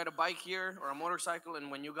learned to ride a bike here or a motorcycle,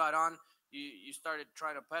 and when you got on, you started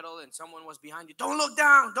trying to pedal and someone was behind you? Don't look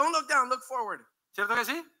down, look forward. ¿Cierto que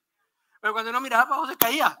sí? Pero cuando uno miraba para abajo se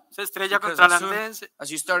caía, se estrella Because contra el as soon andén, as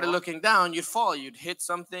you started looking down, you'd fall, you'd hit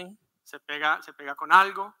something, se pega con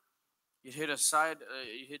algo. you'd hit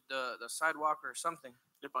you hit the sidewalk or something,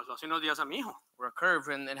 Le pasó hace unos días a mi hijo. or a curve,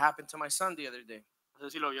 and it happened to my son the other day. No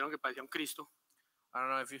sé si lo vieron que parecía un Cristo. I don't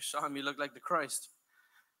know if you saw him, he looked like the Christ.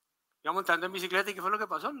 Iba montando en bicicleta y ¿qué fue lo que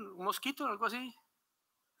pasó? Un mosquito o algo así.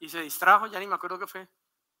 Y se distrajo, ya ni me acuerdo qué fue.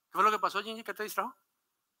 ¿Qué fue lo que pasó, Gingy? ¿Qué te distrajo?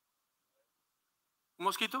 ¿Un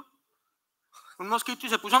mosquito? Un mosquito y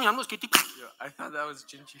se puso a mirar un mosquito y Yeah, I thought that was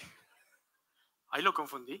Gingy. ahí lo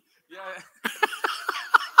confundí. Yeah.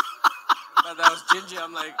 I thought that was Gingy.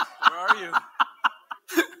 I'm like, where are you?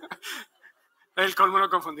 El colmo no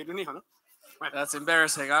confundir un hijo, ¿no? Bueno. That's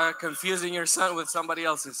embarrassing. Confusing your son with somebody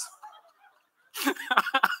else's.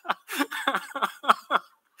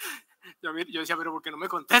 Yo decía, pero ¿por qué no me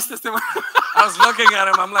contesta este man? I was looking at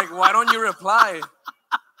him. I'm like, why don't you reply?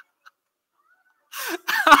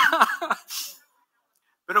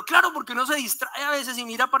 Pero claro, porque uno se distrae a veces y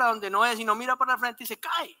mira para donde no es y no mira para el frente y se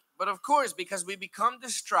cae. But of course, because we become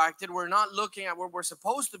distracted, we're not looking at where we're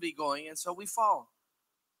supposed to be going, and so we fall.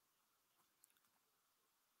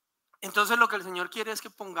 Entonces lo que el Señor quiere es que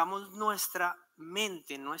pongamos nuestra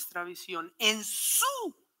mente, nuestra visión en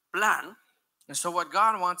su plan. And so what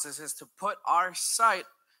God wants us is to put our sight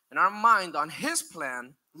and our mind on His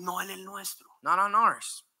plan, No en el nuestro. not on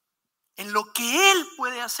ours. En lo que Él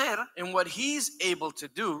puede hacer, In what He's able to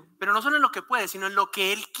do, pero no solo en lo que puede, sino en lo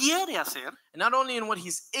que Él quiere hacer. and not only in what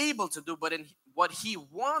He's able to do, but in what He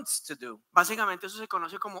wants to do. Básicamente eso se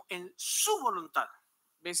conoce como en su voluntad.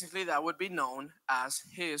 Basically, that would be known as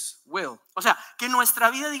His will. O sea, que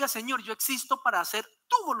nuestra vida diga, Señor, yo existo para hacer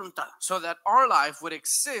tu voluntad. So that our life would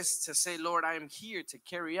exist to say, Lord, I am here to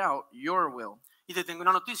carry out your will. Y te tengo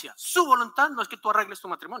una noticia. Su voluntad no es que tú arregles tu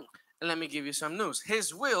matrimonio. And let me give you some news.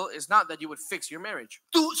 His will is not that you would fix your marriage.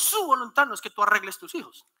 Su voluntad no es que tú arregles tus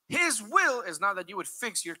hijos. His will is not that you would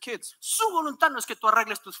fix your kids. Su voluntad no es que tú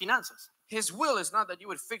arregles tus finanzas. His will is not that you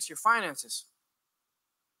would fix your finances.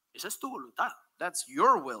 Esa es tu voluntad. That's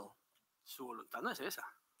your will. Su voluntad no es esa.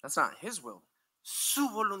 That's not His will. Su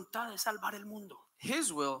voluntad es salvar el mundo.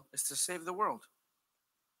 His will is to save the world.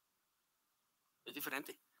 Es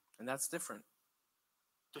diferente. And that's different.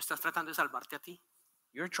 Tú estás tratando de salvarte a ti,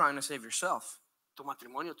 You're trying to save yourself, tu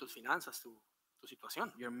matrimonio, tus finanzas, tu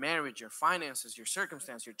situación. your marriage, your finances, your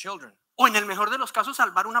circumstance, your children. O en el mejor de los casos,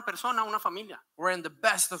 salvar una persona, una familia. Or in the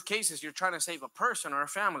best of cases, you're trying to save a person or a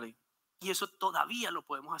family. Y eso todavía lo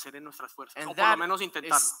podemos hacer en nuestras fuerzas. And O por lo that menos is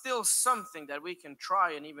intentarlo. still something that we can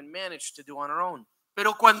try and even manage to do on our own.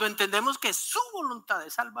 Pero cuando entendemos que su voluntad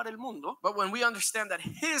es salvar el mundo, But when we understand that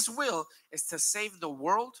His will is to save the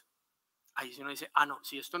world, ahí uno dice, no,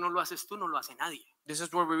 si esto no lo haces tú, no lo hace nadie. this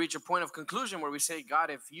is where we reach a point of conclusion where we say,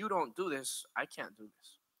 God, if you don't do this, I can't do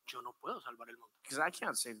this. Yo no puedo salvar el mundo. Because I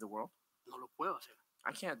can't save the world. No lo puedo hacer.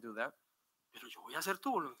 I can't do that. Pero yo voy a hacer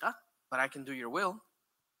tu voluntad. But I can do your will.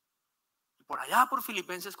 Y por allá, por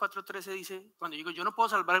Filipenses 4:13 dice, cuando digo yo no puedo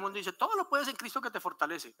salvar el mundo, dice, todo lo puedes en Cristo que te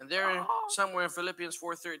fortalece. And there, somewhere in Philippians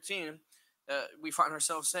 4:13, we find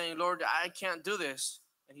ourselves saying, Lord, I can't do this.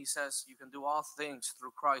 And He says, you can do all things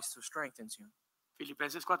through Christ who strengthens you.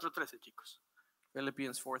 Filipenses 4:13, chicos.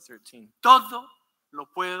 Philippians 4:13. Todo lo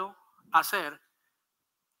puedo hacer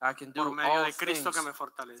I can por do medio all de Cristo things que me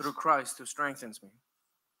fortalece. through Christ who strengthens me.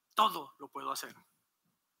 Todo lo puedo hacer.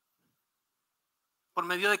 ¿Por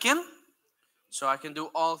medio de quién? So I can do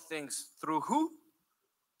all things through who?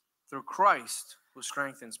 Through Christ who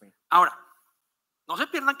strengthens me. Ahora, no se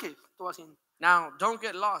pierdan que esto va así. Now, don't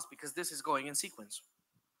get lost because this is going in sequence.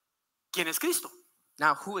 ¿Quién es Cristo?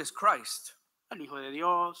 Now, who is Christ? El Hijo de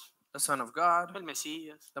Dios, The Son of God, el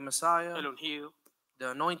Mesías, the Messiah, el ungido,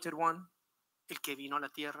 the Anointed One, el que vino a la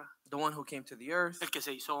tierra, the one who came to the earth, el que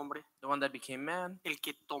se hizo hombre, the one that became man, el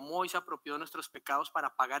que tomó y se apropió de nuestros pecados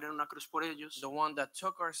para pagar en una cruz por ellos, the one that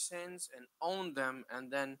took our sins and owned them and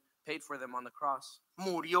then paid for them on the cross.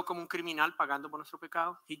 murió como un criminal pagando por nuestro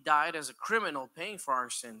pecado, He died as a criminal paying for our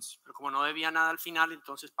sins. pero como no debía nada al final,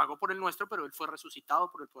 entonces pagó por el nuestro, pero él fue resucitado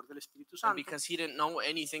por el poder del Espíritu And Santo. because he didn't know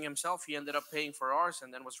anything himself, he ended up paying for ours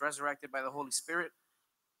and then was resurrected by the Holy Spirit.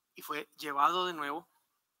 Y fue llevado de nuevo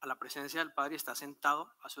a la presencia del Padre y está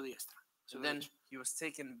sentado a su diestra. a su And then derecha. he was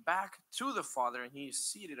taken back to the Father and he is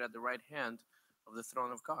seated at the right hand of the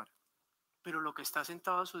throne of God. Pero lo que está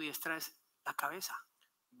sentado a su diestra es la cabeza.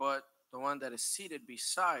 But the one that is seated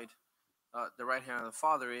beside the right hand of the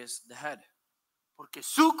Father is the head. Porque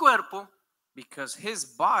su cuerpo Because his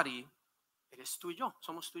body eres tú y yo,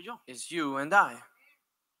 somos tú y yo. is you and I,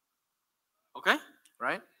 ¿Ok?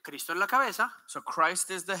 right? Cristo es la cabeza, So Christ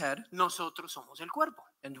is the head nosotros somos el cuerpo.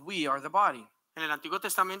 and we are the body. En el Antiguo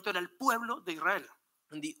Testamento era el pueblo de Israel.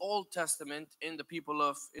 In the Old Testament, in the people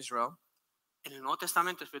of Israel, En el Nuevo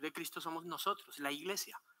Testamento, después de Cristo, somos nosotros, la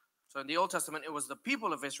iglesia. so in the Old Testament, it was the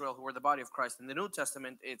people of Israel who were the body of Christ. In the New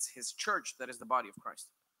Testament, it's his church that is the body of Christ.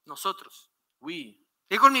 Nosotros. We.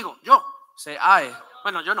 Diga conmigo, yo. Say I.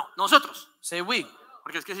 Bueno, yo no, nosotros. Say we.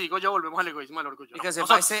 Porque es que si digo yo, volvemos al egoísmo, al orgullo. No, Because if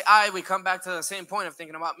I nosotros. say I, we come back to the same point of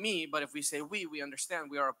thinking about me. But if we say we understand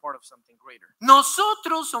we are a part of something greater.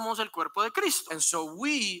 Nosotros somos el cuerpo de Cristo. And so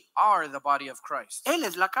we are the body of Christ. Él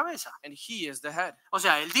es la cabeza. And he is the head. O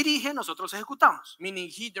sea, Él dirige, nosotros ejecutamos. Meaning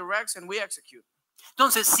he directs and we execute.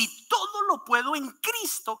 Entonces, si todo lo puedo en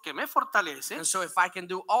Cristo que me fortalece, And so if I can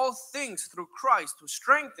do all things through Christ who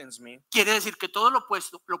strengthens me, quiere decir que todo lo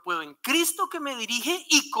puedo en Cristo que me dirige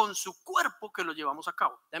y con su cuerpo que lo llevamos a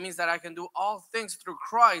cabo. that means that I can do all things through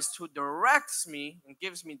Christ who directs me and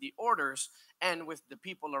gives me the orders, and with the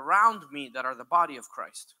people around me that are the body of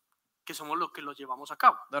Christ, Que somos los que lo llevamos a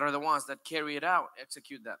cabo. that are the ones that carry it out,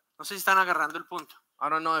 execute that. No sé si están agarrando el punto. I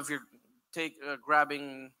don't know if you're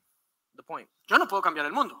grabbing the point. Yo no puedo cambiar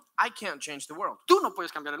el mundo. I can't change the world. Tú no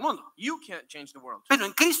puedes cambiar el mundo. You can't change the world. Pero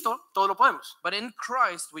en Cristo todo lo podemos. But in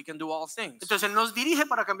Christ, we can do all things. Entonces Él nos dirige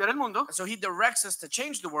para cambiar el mundo, And so he directs us to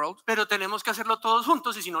change the world, pero tenemos que hacerlo todos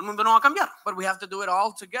juntos y si no el mundo no va a cambiar. but we have to do it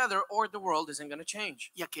all together or the world isn't going to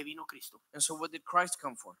change. ¿Y a qué vino Cristo? And so what did Christ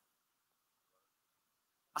come for?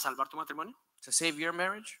 ¿A salvar tu matrimonio? To save your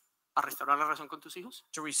marriage? ¿A restaurar la relación con tus hijos?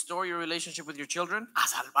 To restore your relationship with your children? ¿A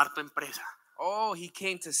salvar tu empresa? Oh, he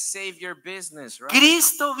came to save your business, right?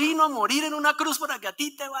 Cristo vino a morir en una cruz para que a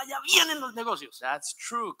ti te vaya bien en los negocios. That's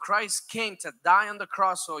true. Christ came to die on the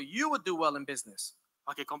cross so you would do well in business,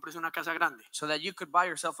 Para que compres una casa grande. so that you could buy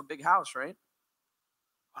yourself a big house, right?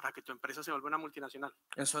 Para que tu empresa se vuelva una multinacional.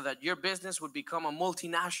 And so that your business would become a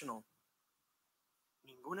multinational.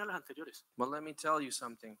 Ninguna de las anteriores. Well, let me tell you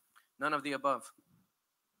something. None of the above.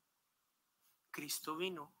 Cristo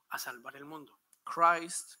vino a salvar el mundo.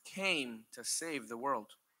 Christ came to save the world.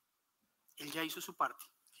 Él ya hizo su parte.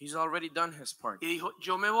 He's already done his part. Y dijo,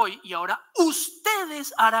 yo me voy y ahora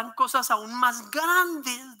ustedes harán cosas aún más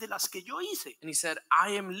grandes de las que yo hice. And he said,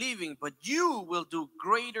 I am leaving, but you will do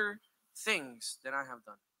greater things than I have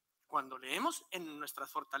done. Cuando leemos en nuestras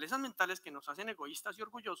fortalezas mentales que nos hacen egoístas y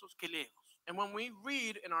orgullosos, ¿qué leemos? And when we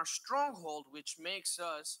read in our stronghold, which makes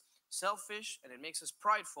us selfish and it makes us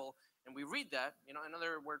prideful, and we read that,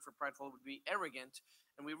 another word for prideful would be arrogant,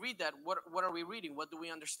 and we read that, what are we reading? What do we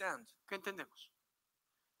understand? ¿Qué entendemos?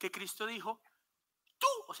 Que Cristo dijo, tú,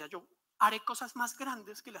 o sea, yo haré cosas más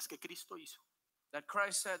grandes que las que Cristo hizo. That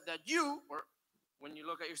Christ said that you, or when you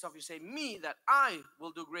look at yourself, you say, me, that I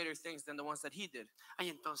will do greater things than the ones that he did. Ay,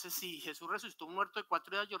 entonces si Jesús resucitó un muerto de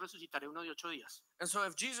 4 días, yo resucitaré uno de 8 días. And so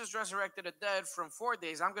if Jesus resurrected a dead from 4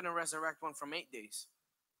 days, I'm going to resurrect one from 8 days.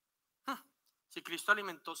 Si Cristo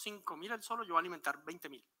alimentó 5,000 él solo, yo voy a alimentar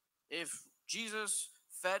 20,000. If Jesus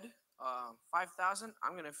fed 5,000,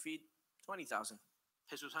 I'm going to feed 20,000.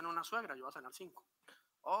 Jesús sanó una suegra, yo voy a sanar 5.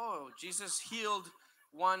 Oh, Jesus healed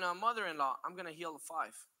one mother-in-law, I'm going to heal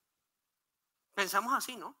 5. Pensamos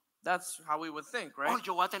así, ¿no? That's how we would think, Oh, right?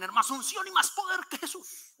 yo voy a tener más unción y más poder que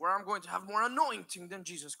Jesús. Where I'm going to have more anointing than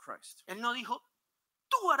Jesus Christ. Él no dijo,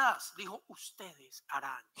 tú harás, dijo, ustedes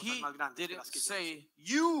harán cosas He más grandes que didn't las que yo hice. say,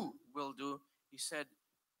 you will do. He said,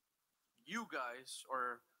 you guys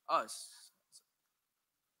or us.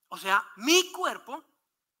 O sea, mi cuerpo,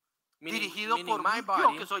 Meaning, dirigido meaning por my mí, yo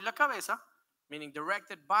body, que soy la cabeza, meaning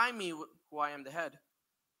directed by me, who I am the head,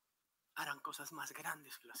 harán cosas más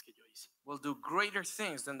grandes que las que yo hice. will do greater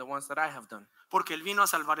things than the ones that I have done. Porque Él vino a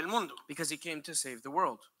salvar el mundo. Because he came to save the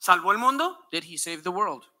world. ¿Salvó el mundo? Did he save the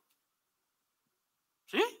world?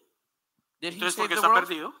 Sí. Did he Entonces, save ¿por qué the está world?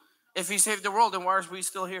 perdido? If he saved the world, then why are we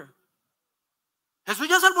still here? Jesús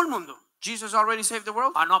ya salvó el mundo. Jesus already saved the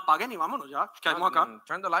world? Ah, no, apaguen y vámonos ya. Quedamos acá.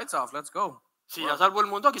 Turn the lights off. Let's go. Si ya salvó el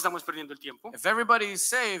mundo, aquí estamos perdiendo el tiempo. If everybody is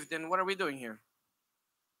saved, then what are we doing here?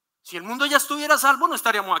 Si el mundo ya estuviera salvo, no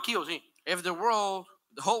estaríamos aquí, ¿o sí? If the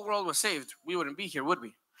whole world was saved, we wouldn't be here, would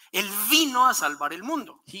we? Él vino a salvar el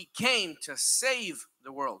mundo. He came to save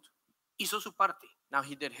the world. Hizo su parte. Now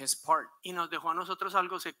he did his part. Y nos dejó a nosotros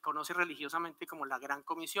algo, se conoce religiosamente como la Gran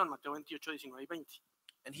Comisión, Mateo 28, 19 y 20.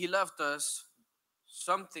 And he left us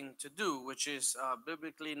something to do, which is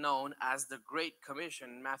biblically known as the Great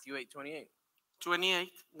Commission, Matthew 8:28.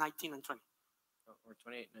 28, 19 and 20. Or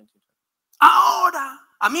 28, 19, 20. Ahora,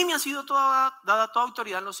 a mí me ha sido dada toda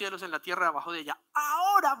autoridad en los cielos, en la tierra, debajo de ella.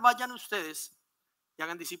 Ahora vayan ustedes y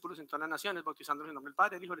hagan discípulos en todas las naciones, bautizándolos en nombre del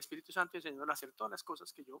Padre, del Hijo y del Espíritu Santo, y enseñándoles a hacer todas las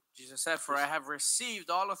cosas que yo. Jesus said, for I have received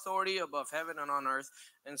all authority above heaven and on earth,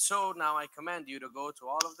 and so now I command you to go to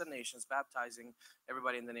all of the nations, baptizing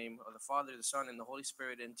everybody in the name of the Father, the Son, and the Holy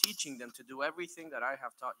Spirit, and teaching them to do everything that I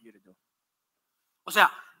have taught you to do. O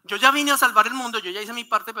sea, yo ya vine a salvar el mundo, yo ya hice mi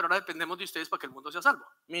parte, pero ahora dependemos de ustedes para que el mundo sea salvo.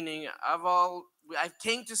 Meaning, I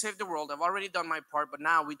came to save the world, I've already done my part, but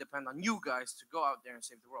now we depend on you guys to go out there and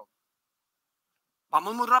save the world.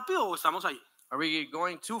 ¿Vamos muy rápido o estamos ahí? Are we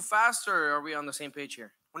going too fast, or are we on the same page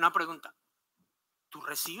here? Una pregunta. ¿Tú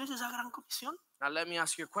recibes esa gran comisión? Now let me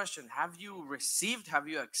ask you a question. Have you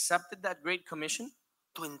accepted that great commission?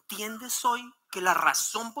 ¿Tú entiendes hoy que la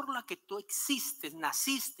razón por la que tú existes,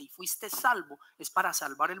 naciste y fuiste salvo es para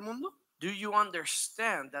salvar el mundo? Do you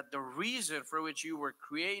understand that the reason for which you were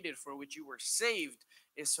created, for which you were saved,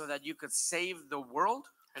 is so that you could save the world?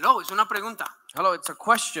 Hello, es una pregunta. Hello, it's a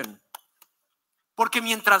question. Porque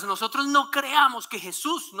mientras nosotros no creamos que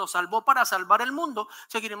Jesús nos salvó para salvar el mundo,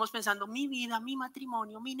 seguiremos pensando, mi vida, mi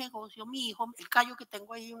matrimonio, mi negocio, mi hijo, el callo que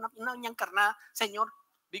tengo ahí, una uña encarnada, Señor.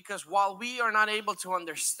 Because while we are not able to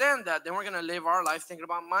understand that, then we're going to live our life thinking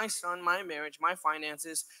about my son, my marriage, my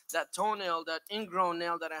finances, that toenail, that ingrown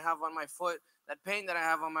nail that I have on my foot, that pain that I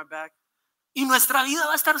have on my back. Y nuestra vida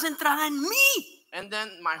va a estar centrada en mí. And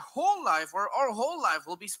then my whole life, or our whole life,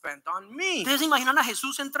 will be spent on me. ¿Ustedes se imaginan a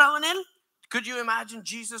Jesús centrado en él? Could you imagine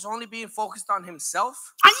Jesus only being focused on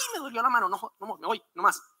himself? ¡Ay, me dolió la mano! No, me voy, no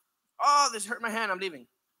más. Oh, this hurt my hand, I'm leaving.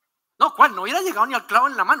 No, ¿cuál? No hubiera llegado ni al clavo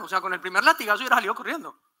en la mano. O sea, con el primer latigazo hubiera salido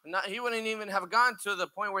corriendo. He wouldn't even have gone to the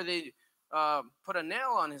point where they put a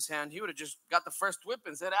nail on his hand. He would have just got the first whip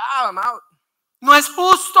and said, I'm out. No es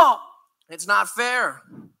justo. It's not fair.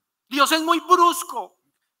 Dios es muy brusco.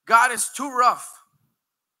 God is too rough.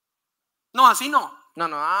 No, así no. No,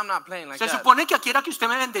 I'm not playing like Se that. supone que aquí era que usted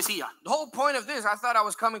me bendecía. The whole point of this, I thought I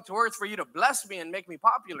was coming to earth for you to bless me and make me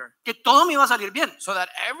popular. Que todo me iba a salir bien. So that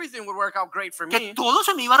everything would work out great for Que me. todo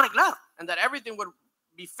se me iba a arreglar. And that everything would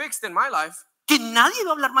be fixed in my life. Que nadie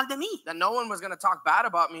iba a hablar mal de mí. That no one was going to talk bad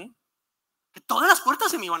about me. Que todas las puertas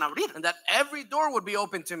se me iban a abrir. And that every door would be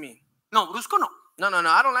open to me. No, brusco no. No,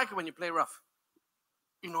 I don't like it when you play rough.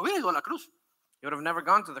 Y no hubiera ido a la cruz. He would have never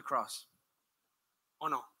gone to the cross, ¿o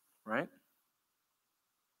no? right?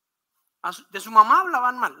 De su mamá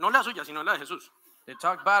hablaban mal, no la suya, sino la de Jesús. They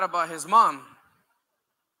talked bad about his mom.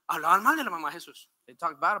 Hablaban mal de la mamá de Jesús. They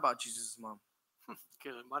talked bad about Jesus' mom.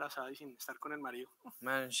 Quedó embarazada y sin estar con el marido.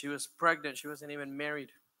 Man, she was pregnant. She wasn't even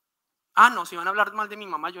married. Ah, no, si van a hablar mal de mi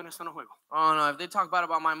mamá, yo en esto no juego. Oh no, if they talk bad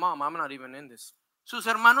about my mom, I'm not even in this. Sus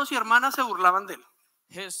hermanos y hermanas se burlaban de él.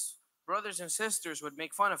 His brothers and sisters would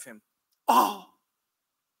make fun of him. Oh,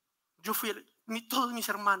 todos mis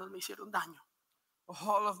hermanos me hicieron daño.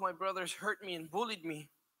 All of my brothers hurt me and bullied me.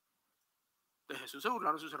 De Jesús se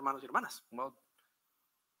burlaron sus hermanos y hermanas. Well,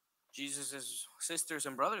 Jesus' sisters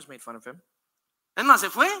and brothers made fun of him. Es más, se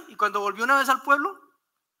fue y cuando volvió una vez al pueblo,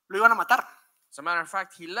 lo iban a matar. As a matter of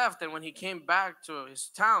fact, he left, and when he came back to his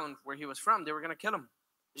town where he was from, they were going to kill him.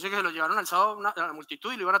 Dice que se lo llevaron alzado a la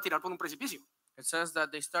multitud y lo iban a tirar por un precipicio. It says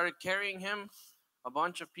that they started carrying him, a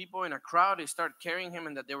bunch of people in a crowd, they started carrying him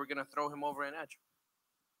and that they were going to throw him over an edge.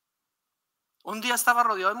 Un día estaba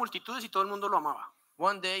rodeado de multitudes y todo el mundo lo amaba.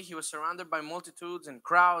 One day he was surrounded by multitudes and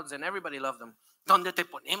crowds and everybody loved him. ¿Dónde te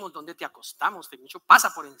ponemos? ¿Dónde te acostamos? Te dicho,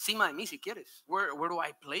 pasa por encima de mí si quieres. Where do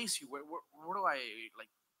I place you? Where do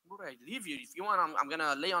I leave you? If you want, I'm going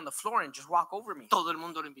to lay on the floor and just walk over me. Todo el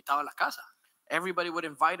mundo lo invitaba a la casa. Everybody would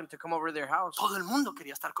invite him to come over to their house. Todo el mundo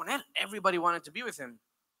quería estar con él. Everybody wanted to be with him.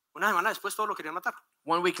 Una semana después todos lo querían matar.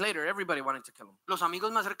 1 week later, everybody wanted to kill him. Los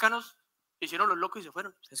amigos más cercanos hicieron los locos y se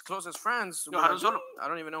fueron. His closest friends Lo dejaron solo. I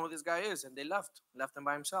don't even know who this guy is, and they left him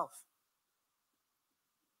by himself.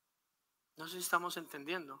 No sé si estamos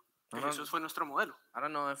entendiendo que Ajá. Jesús fue nuestro modelo. I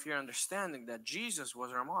don't know if you're understanding that Jesus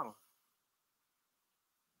was our model.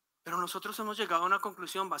 Pero nosotros hemos llegado a una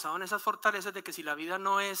conclusión basada en esas fortalezas de que si la vida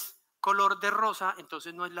no es color de rosa,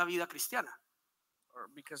 entonces no es la vida cristiana. Or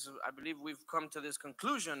because I believe we've come to this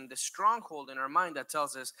conclusion, this stronghold in our mind that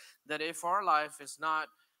tells us that if our life is not,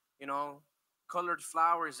 colored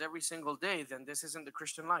flowers every single day, then this isn't the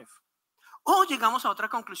Christian life. O llegamos a otra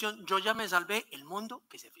conclusión, yo ya me salvé, el mundo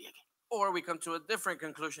que se friegue. Or we come to a different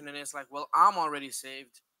conclusion and it's like, well, I'm already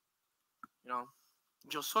saved.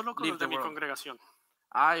 Yo solo con Leave los de the mi world. congregación.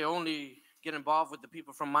 I only get involved with the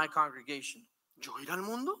people from my congregation. ¿Yo ir al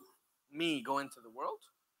mundo? Me go into the world?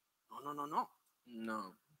 No.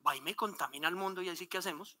 No. Va y me contamina el mundo y así ¿qué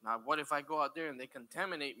hacemos? Now, what if I go out there and they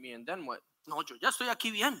contaminate me and then what? No, yo ya estoy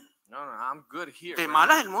aquí bien. No, I'm good here. De right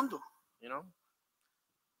malas now. el mundo.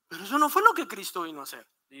 Pero eso no fue lo que Cristo vino a hacer.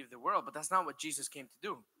 Leave the world, but that's not what Jesus came to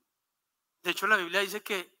do. De hecho, la Biblia dice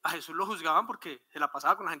que a Jesús lo juzgaban porque se la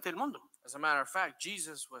pasaba con la gente del mundo. As a matter of fact,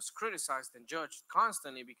 Jesus was criticized and judged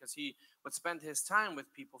constantly because he would spend his time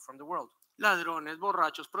with people from the world. Ladrones,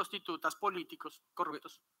 borrachos, prostitutas, políticos,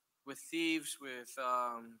 corruptos. With thieves, with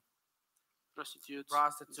Prostitutes,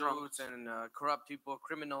 prostitutes, drunks, and corrupt people,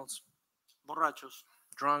 criminals, borrachos.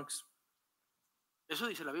 drunks. Eso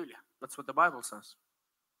dice la Biblia. That's what the Bible says.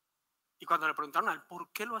 Y cuando le preguntaron a él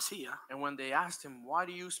por qué lo hacía, And when they asked him, why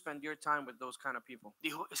do you spend your time with those kind of people?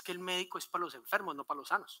 dijo, es que el médico es para los enfermos, no para los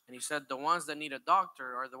sanos. And he said, the ones that need a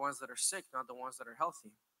doctor are the ones that are sick, not the ones that are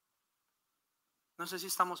healthy. No sé si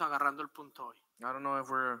estamos agarrando el punto hoy. I don't know if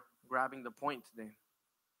we're grabbing the point today.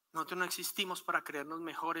 Nosotros no existimos para creernos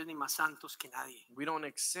mejores ni más santos que nadie. We don't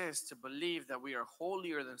exist to believe that we are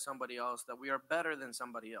holier than somebody else, that we are better than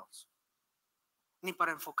somebody else, Ni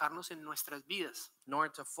para enfocarnos en nuestras vidas nor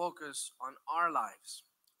to focus on our lives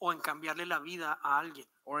o en cambiarle la vida a alguien.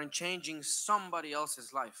 or in changing somebody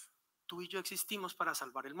else's life. Tú y yo existimos para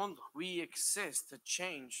salvar el mundo. We exist to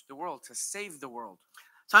change the world, to save the world.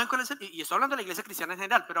 ¿Saben cuál es y estoy hablando de la iglesia cristiana en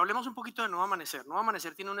general, pero hablemos un poquito de Nuevo Amanecer. Nuevo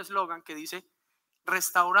Amanecer tiene un eslogan que dice,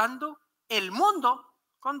 restaurando el mundo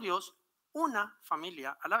con Dios, una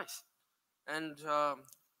familia a la vez. And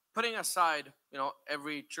putting aside,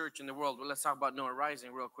 every church in the world, well, let's talk about Noah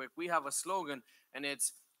Rising real quick. We have a slogan, and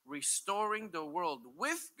it's restoring the world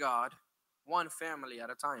with God, one family at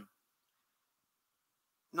a time.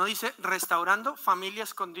 No dice restaurando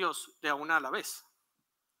familias con Dios de una a la vez.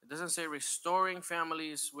 It doesn't say restoring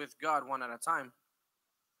families with God one at a time.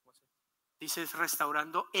 Dice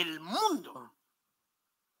restaurando el mundo.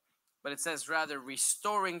 But it says rather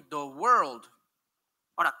restoring the world.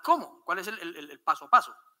 Ahora, ¿cómo? ¿Cuál es el paso a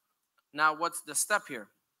paso? Now, what's the step here?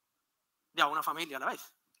 De a una familia a la vez.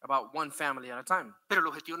 About one family at a time. Pero el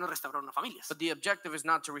objetivo no es restaurar una familia, But the objective is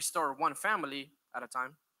not to restore one family at a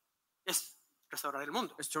time. es restaurar el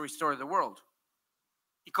mundo. It's to restore the world.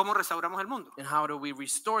 ¿Y cómo restauramos el mundo? And how do we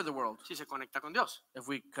restore the world? Si se conecta con Dios. If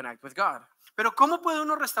we connect with God. Pero ¿cómo puede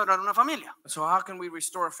uno restaurar una familia? So how can we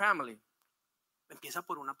restore a family? Empieza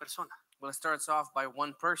por una persona. Well, it starts off by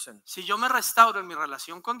one person. Si yo me restauro en mi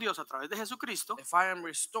relación con Dios a través de Jesucristo, If I am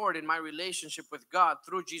restored in my relationship with God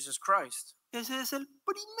through Jesus Christ, ese es el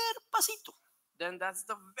primer pasito. then that's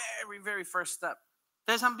the very, very first step.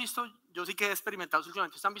 Ustedes han visto, yo sí que he experimentado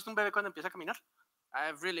últimamente, ¿ustedes han visto un bebé cuando empieza a caminar?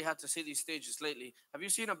 I've really had to see these stages lately. Have you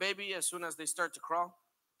seen a baby as soon as they start to crawl?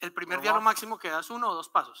 El primer día lo máximo que da es 1 o 2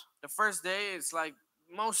 pasos. The first day, it's like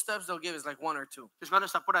most steps they'll give is like 1 or 2. Es cuando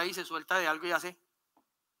está por ahí, se suelta de algo y hace.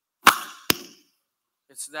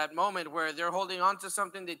 It's that moment where they're holding on to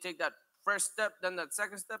something, they take that first step, then that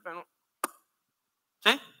second step, and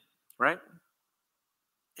 ¿Sí? right?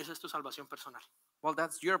 Esa es tu salvación personal. Well,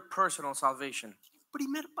 that's your personal salvation.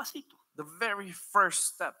 Primer pasito. The very first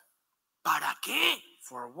step. ¿Para qué?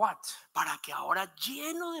 For what? Para que ahora,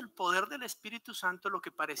 lleno del poder del Espíritu Santo, lo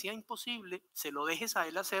que parecía imposible, se lo dejes a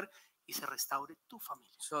Él hacer y se restaure tu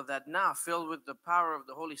familia. So that now, filled with the power of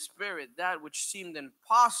the Holy Spirit, that which seemed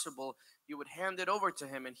impossible, you would hand it over to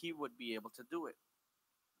Him and He would be able to do it.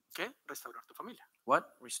 ¿Qué? Restaurar tu familia. What?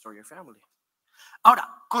 Restore your family. Ahora,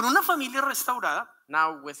 con una familia restaurada,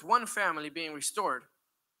 Now, with one family being restored,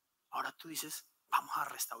 ahora tú dices, vamos a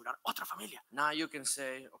restaurar otra familia. now you can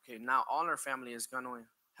say, okay, now all our family is going to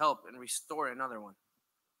help and restore another one.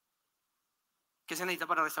 ¿Qué se necesita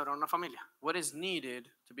para restaurar una familia? What is needed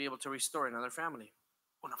to be able to restore another family?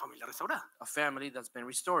 Una familia restaurada A family that's been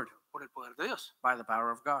restored por el poder de Dios. by the power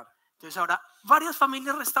of God. Entonces ahora, varias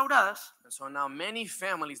familias restauradas, And so now many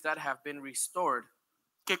families that have been restored,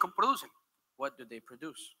 ¿qué producen? what do they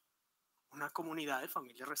produce? Una comunidad de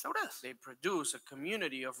familias restauradas. They produce a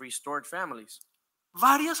community of restored families.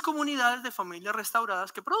 Varias comunidades de familias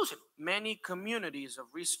restauradas que producen Many communities of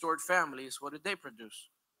restored families, what did they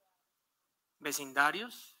produce?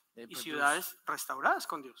 vecindarios They y produce ciudades restauradas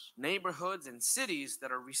con Dios. neighborhoods and cities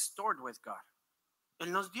that are restored with God.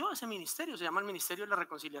 Él nos dio ese ministerio, se llama el Ministerio de la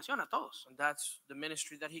Reconciliación a todos. And that's the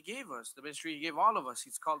ministry that He gave us, the ministry He gave all of us.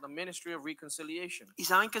 It's called the ministry of reconciliation. ¿Y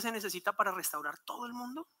saben qué se necesita para restaurar todo el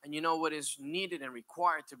mundo? And you know what is needed and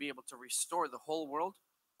required to be able to restore the whole world?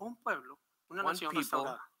 Un pueblo, una One nación people,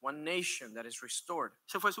 restaurada. one nation that is restored.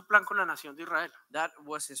 Ese fue su plan con la nación de Israel. That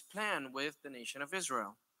was His plan with the nation of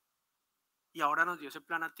Israel. Y ahora nos dio ese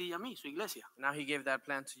plan a ti y a mí, su iglesia. Now He gave that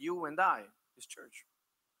plan to you and I, His church.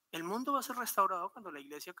 El mundo va a ser restaurado cuando la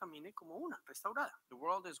iglesia camine como una, restaurada. The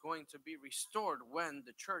world is going to be restored when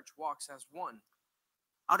the church walks as one.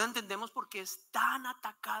 Ahora entendemos por qué es tan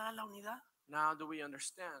atacada la unidad. Now do we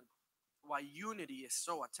understand why unity is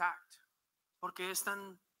so attacked? ¿Por qué es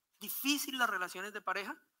tan difícil las relaciones de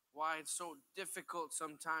pareja? Why it's so difficult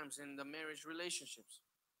sometimes in the marriage relationships?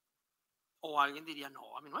 O alguien diría,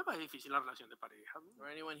 no, a mí no me parece difícil la relación de pareja. Or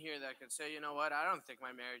anyone here that can say, you know what, I don't think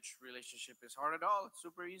my marriage relationship is hard at all. It's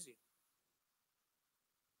super easy.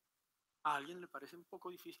 ¿A alguien le parece un poco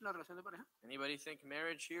difícil la relación de pareja? Anybody think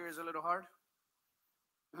marriage here is a little hard?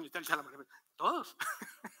 Y usted alza la mano. Todos.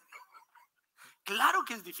 Claro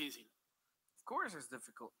que es difícil. Of course it's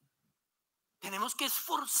difficult. Tenemos que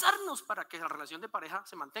esforzarnos para que la relación de pareja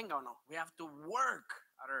se mantenga o no. We have to work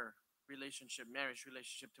at our relationship, marriage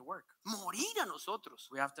relationship to work. Morir a nosotros.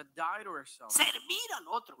 We have to die to ourselves. Servir al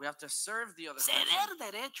otro. We have to serve the other Ceder person.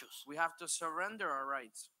 derechos. We have to surrender our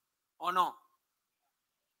rights, ¿O no?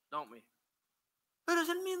 don't we? Pero es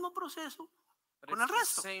el mismo proceso But con it's el the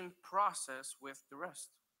resto. same process with the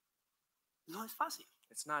rest. No es fácil.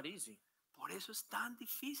 It's not easy. Por eso es tan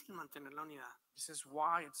difícil mantener la unidad. This is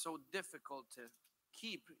why it's so difficult to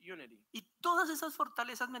keep unity. Y todas esas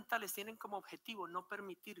fortalezas mentales tienen como objetivo no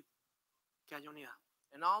permitir que haya unidad.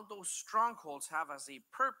 And all those strongholds have as a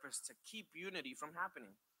purpose to keep unity from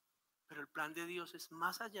happening. Pero el plan de Dios es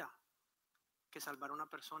más allá que salvar a una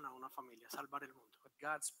persona o una familia, salvar el mundo. But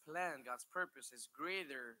God's plan, God's purpose is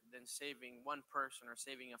greater than saving one person or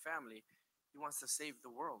saving a family. He wants to save the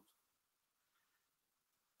world.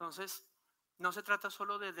 Entonces, no se trata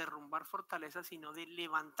solo de derrumbar fortalezas, sino de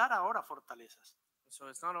levantar ahora fortalezas. So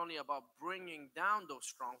it's not only about bringing down those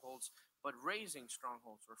strongholds, but raising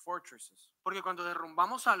strongholds or fortresses. Porque cuando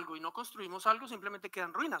derrumbamos algo y no construimos algo, simplemente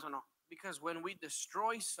quedan ruinas, ¿o no? Because when we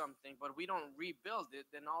destroy something, but we don't rebuild it,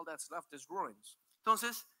 then all that's left is ruins.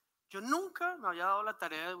 Entonces, yo nunca me había dado la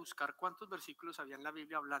tarea de buscar cuántos versículos había en la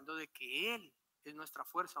Biblia hablando de que Él es nuestra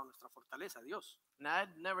fuerza o nuestra fortaleza, Dios. And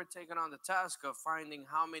I'd never taken on the task of finding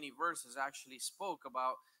how many verses actually spoke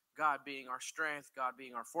about God being our strength, God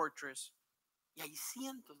being our fortress. Y hay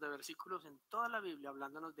cientos de versículos en toda la Biblia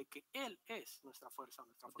hablándonos de que Él es nuestra fuerza,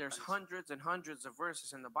 nuestra There's fortaleza. hundreds and hundreds of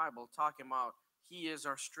verses in the Bible talking about He is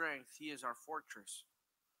our strength, He is our fortress.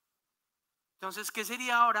 Entonces, ¿qué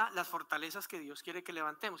sería ahora las fortalezas que Dios quiere que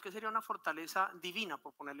levantemos? ¿Qué sería una fortaleza divina,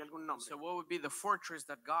 por ponerle algún nombre? So what would be the fortress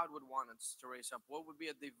that God would want us to raise up? What would be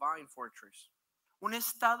a divine fortress? Un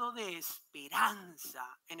estado de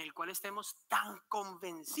esperanza en el cual estemos tan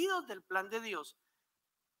convencidos del plan de Dios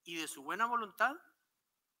y de su buena voluntad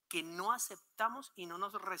que no aceptamos y no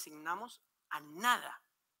nos resignamos a nada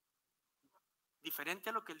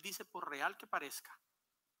diferente a lo que Él dice, por real que parezca,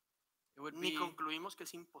 It would ni be concluimos que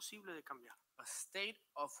es imposible de cambiar. a state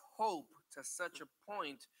of hope to such a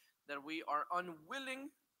point that we are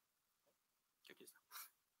unwilling. Que aquí está.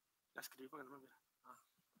 La escribí porque no me mira.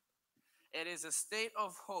 It is a state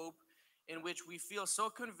of hope in which we feel so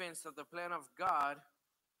convinced of the plan of God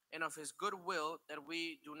and of His good will that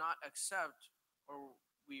we do not accept or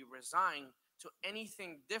we resign to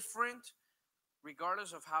anything different,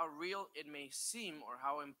 regardless of how real it may seem or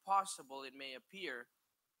how impossible it may appear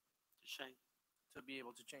Shane. to be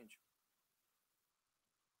able to change.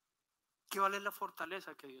 ¿Qué vale la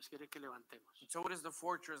fortaleza que Dios quiere que levantemos? And so what is the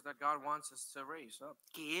fortress that God wants us to raise up?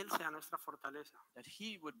 Que Él sea nuestra fortaleza. That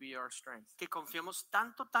He would be our strength. Que confiemos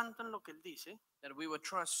tanto en lo que Él dice, That we would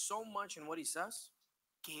trust so much in what He says,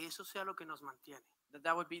 que eso sea lo que nos mantiene.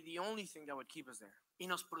 that would be the only thing that would keep us there. Y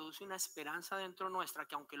nos produce una esperanza dentro nuestra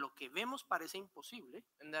que aunque lo que vemos parece imposible,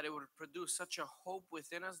 And that it would produce such a hope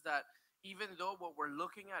within us that even though what we're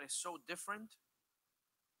looking at is so different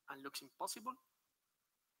and looks impossible,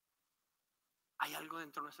 hay algo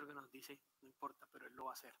dentro nuestro que nos dice, no importa, pero Él lo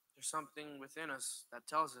va a hacer. there's something within us that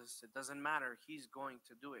tells us it doesn't matter, He's going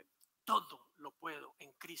to do it. Todo lo puedo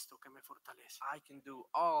en Cristo que me fortalece. I can do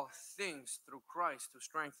all things through Christ who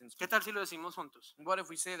strengthens me. ¿Qué tal si lo decimos juntos? What if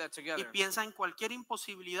we say that Y together? piensa en cualquier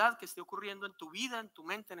imposibilidad que esté ocurriendo en tu vida, en tu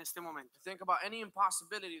mente en este momento. Think about any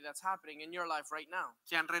impossibility that's happening in your life right now,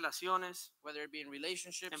 Sean relaciones, whether it be in en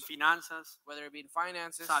relationships, finanzas, whether it be in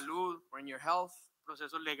finances, salud, or in your health,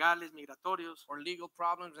 procesos legales, migratorios, or legal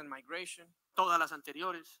problems and migration, todas las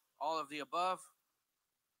anteriores. all of the above.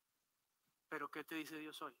 Pero ¿qué te dice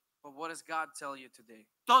Dios hoy? But what does God tell you today?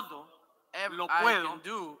 Todo lo I puedo can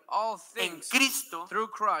do all en things Cristo through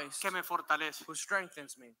Christ que me fortalece. who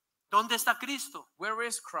strengthens me. ¿Dónde está Cristo? Where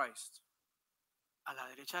is Christ? A la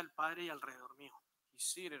derecha del Padre y alrededor mío. He's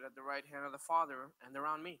seated at the right hand of the Father and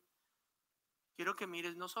around me. Quiero que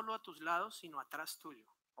mires no solo a tus lados, sino atrás tuyo.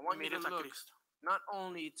 I Y want you to mires a look Cristo. not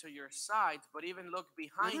only to your sides, but even look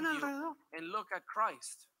behind Miren you alrededor. and look at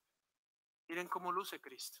Christ. Miren cómo luce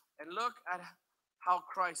Cristo. And look at how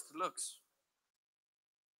Christ looks.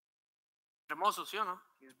 Hermoso, ¿sí o no?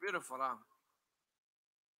 He's beautiful, huh?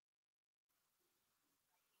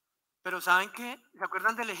 Pero ¿saben qué? ¿Se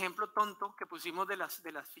acuerdan del ejemplo tonto que pusimos de las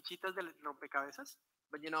fichitas del rompecabezas?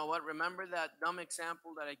 But you know what? Remember that dumb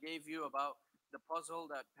example that I gave you about the puzzle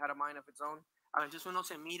that had a mind of its own? A veces uno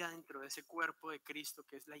se mira dentro de ese cuerpo de Cristo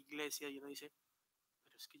que es la iglesia y uno dice,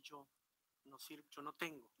 pero es que yo no sirvo, yo no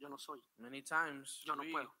tengo, yo no soy, Many times yo no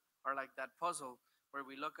we puedo. are like that puzzle where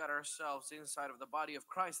we look at ourselves inside of the body of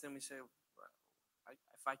Christ and we say, well,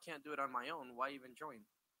 if I can't do it on my own, why even join?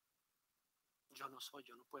 Yo no soy,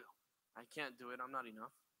 yo no puedo. I can't do it, I'm not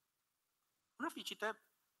enough. Una fichita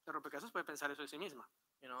de rompecabezas puede pensar eso de sí misma.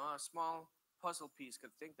 You know, a small puzzle piece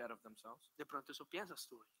could think that of themselves. De pronto eso piensas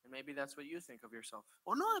tú hoy. And maybe that's what you think of yourself.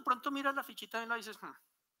 O no, de pronto miras la fichita y la dices, a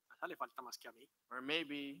esa le falta más que a mí. Or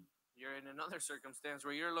maybe you're in another circumstance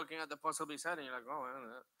where you're looking at the puzzle beside and you're like, oh,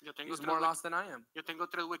 well, Yo tengo, he's tres more hue- lost than I am. yo tengo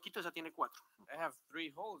 3 huequitos, esa tiene 4. I have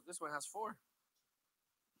 3 holes. This one has 4.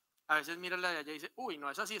 A veces miras la de allá y dices, uy, no,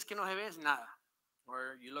 esa sí es que no se ve es nada.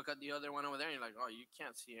 Or you look at the other one over there and you're like, oh, you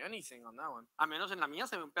can't see anything on that one. A menos en la mía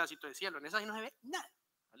se ve un pedacito de cielo, en esa sí no se ve nada.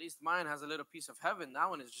 At least mine has a little piece of heaven. That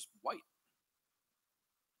one is just white.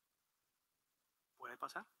 Puede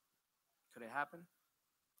pasar. Could it happen?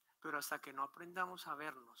 Pero hasta que no aprendamos a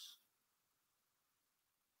vernos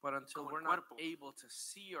But until Como el we're not cuerpo. able to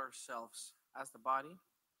see ourselves as the body,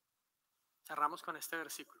 cerramos con este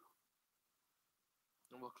versículo.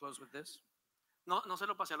 and we'll close with this. No se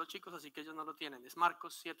lo pasé a los chicos, así que ellos no lo tienen. Es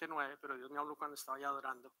Marcos 7:9, pero Dios me habló cuando estaba ya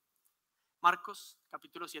adorando. Marcos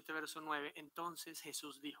capítulo 7, verso 9. Entonces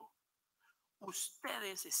Jesús dijo,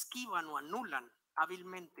 ustedes esquivan o anulan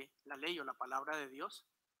hábilmente la ley o la palabra de Dios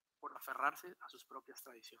por aferrarse a sus propias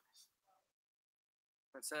tradiciones.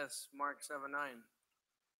 It says, Mark 7:9.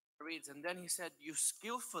 It reads, and then he said, you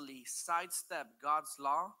skillfully sidestep God's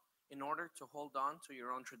law in order to hold on to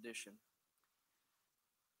your own tradition.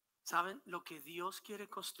 ¿Saben? Lo que Dios quiere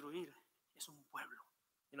construir es un pueblo,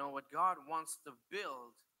 You know, what God wants to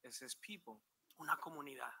build is his people. una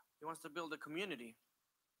comunidad. He wants to build a community.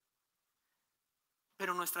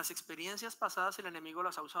 Pero nuestras experiencias pasadas el enemigo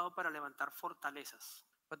las ha usado para levantar fortalezas.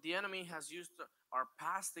 But the enemy has used our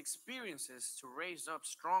past experiences to raise up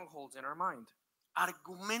strongholds in our mind.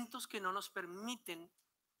 Argumentos que no nos permiten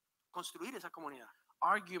construir esa comunidad.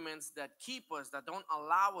 Arguments that keep us, that don't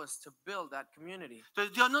allow us to build that community.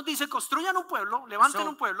 Entonces Dios nos dice, construyan un pueblo, levanten So,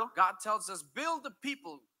 un pueblo. God tells us, build the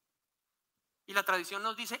people. Y la tradición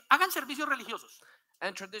nos dice, hagan servicios religiosos.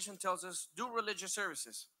 And tradition tells us, do religious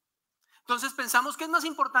services. Entonces pensamos que es más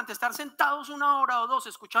importante estar sentados 1 hora o 2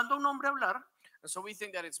 escuchando a un hombre hablar And so we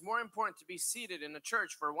think that it's more important to be seated in a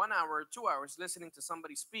church for 1 hour or 2 hours listening to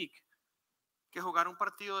somebody speak que jugar un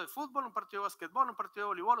partido de fútbol, un partido de basquetbol, un partido de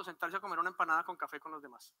voleibol o sentarse a comer una empanada con café con los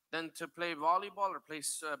demás. than to play volleyball or play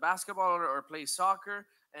basketball or play soccer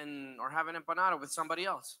or have an empanada with somebody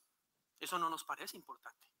else. Eso no nos parece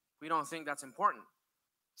importante. We don't think that's important.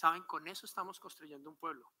 ¿Saben? Con eso estamos construyendo un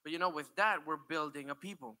pueblo. But with that, we're building a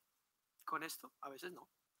people. Con esto, a veces no.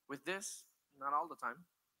 With this, not all the time.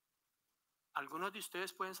 Algunos de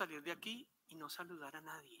ustedes pueden salir de aquí y no saludar a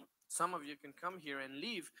nadie. Some of you can come here and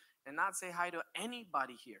leave and not say hi to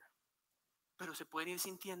anybody here. Pero se pueden ir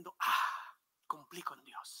sintiendo, cumplí con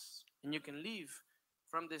Dios. And you can leave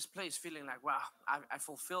from this place feeling like, wow, I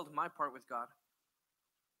fulfilled my part with God.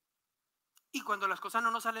 Y cuando las cosas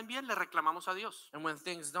no nos salen bien, le reclamamos a Dios. And when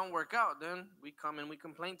things don't work out, then we come and we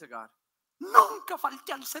complain to God. Nunca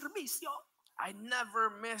falté al servicio. I never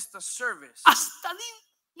missed a service. Hasta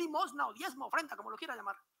di limosna o diezmo, ofrenda, como lo quiera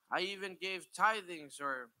llamar. I even gave tithings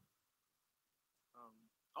or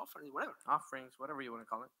Offerings, whatever. offerings, whatever you want to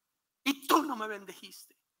call it. Y tú no me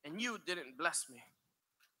bendejiste. And you didn't bless me.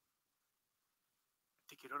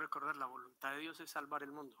 Te quiero recordar, la voluntad de Dios es salvar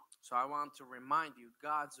el mundo. So I want to remind you,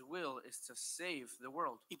 God's will is to save the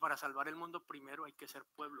world. Y para salvar el mundo primero hay que ser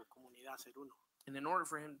pueblo, comunidad, ser uno. And in order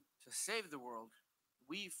for him to save the world,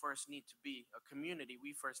 we first need to be a community.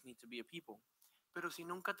 We first need to be a people. Pero si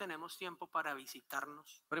nunca tenemos tiempo para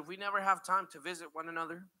visitarnos, But if we never have time to visit one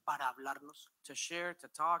another, para hablarnos, to share, to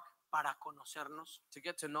talk, para conocernos, to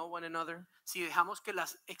get to know one another, si dejamos que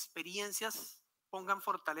las experiencias pongan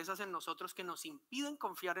fortalezas en nosotros que nos impiden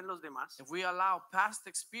confiar en los demás, if we allow past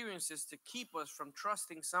experiences to keep us from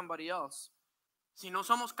trusting somebody else, si no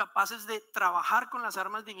somos capaces de trabajar con las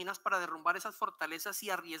armas divinas para derrumbar esas fortalezas y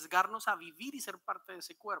arriesgarnos a vivir y ser parte de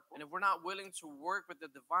ese cuerpo, and if we're not willing to work with the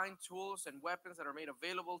divine tools and weapons that are made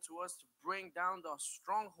available to us to bring down those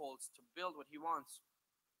strongholds to build what he wants,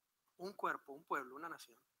 un cuerpo, un pueblo, una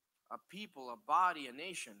nación, a people, a body, a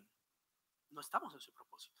nation, no estamos en su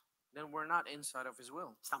propósito. then we're not inside of his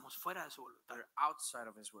will. Estamos fuera de su voluntad. We're outside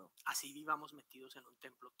of his will. Así vivamos metidos en un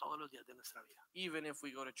templo todos los días de nuestra vida. Even if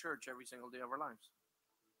we go to church every single day of our lives.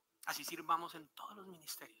 Así sirvamos en todos los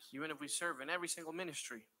ministerios. Even if we serve in every single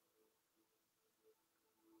ministry.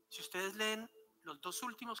 Si ustedes leen los 2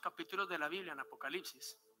 últimos capítulos de la Biblia en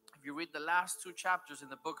Apocalipsis, If you read the last 2 chapters in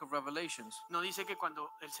the book of Revelations, no dice que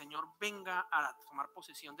cuando el Señor venga a tomar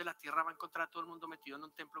posesión de la tierra va a encontrar a todo el mundo metido en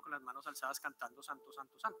un templo con las manos alzadas cantando santo,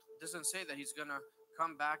 santo, santo. it doesn't say that he's going to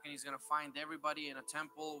come back and he's going to find everybody in a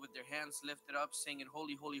temple with their hands lifted up singing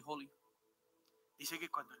holy, holy, holy. Dice que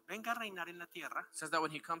cuando Él venga a reinar en la tierra, It says that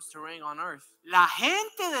when he comes to reign on earth, la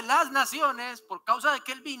gente de las naciones, por causa de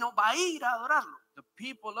que Él vino, va a ir a adorarlo. the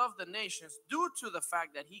people of the nations, due to the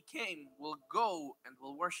fact that he came, will go and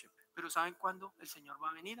will worship. Pero ¿saben cuándo el Señor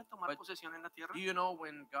va a venir a tomar But posesión en la tierra? Do you know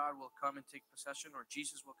when God will come and take possession, or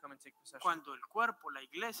Jesus will come and take possession? Cuando el cuerpo, la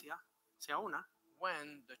iglesia, sea una.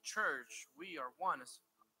 When the church, we are one as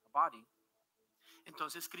a body.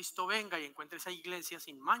 Entonces Cristo venga y encuentre esa iglesia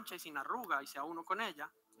sin mancha y sin arruga y sea uno con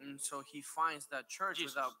ella. And so he finds that church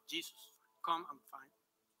without. Jesus, come, I'm fine.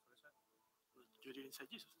 You didn't say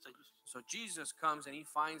Jesus, say Jesus. So Jesus comes and he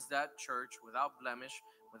finds that church without blemish,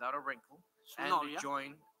 without a wrinkle, Su and novia, they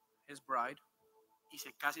join his bride, y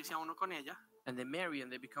se casa y sea uno con ella. and they marry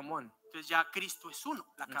and they become one. Entonces ya Cristo es uno,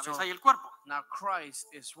 la And cabeza so- y el cuerpo. Now Christ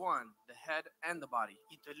is one, the head and the body.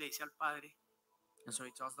 Y entonces le dice al Padre, And so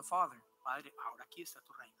he tells the Father, Padre, ahora aquí está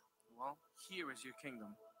tu reino. well, here is your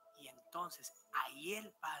kingdom. Y entonces ahí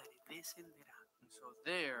el Padre descenderá And so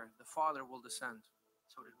there the Father will descend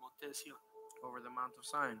sobre el monte de Sion. over the Mount of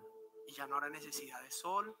Zion. Y ya no habrá necesidad de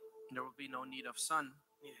sol, And there will be no need of sun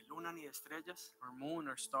ni de luna, ni de estrellas. or moon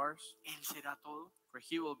or stars, Él será todo. for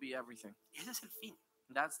he will be everything. Ese es el fin.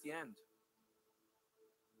 And that's the end.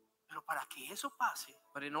 Pero para que eso pase,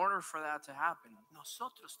 But in order for that to happen,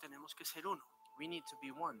 nosotros tenemos que ser uno. we need to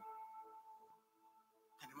be one.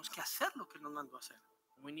 Tenemos que hacer lo que Él nos mandó a hacer.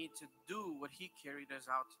 We need to do what he carried us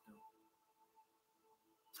out to do.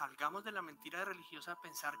 Salgamos de la mentira religiosa a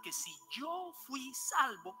pensar que si yo fui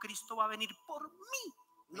salvo, Cristo va a venir por mí.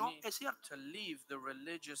 No We need es cierto. to leave the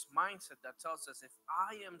religious mindset that tells us if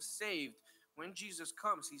I am saved, When Jesus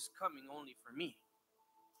comes, he's coming only for me.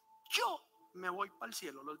 Yo me voy para el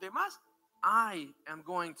cielo. Los demás, I am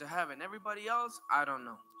going to heaven. Everybody else, I don't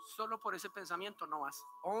know. solo por ese pensamiento no vas.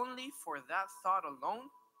 Only for that thought alone,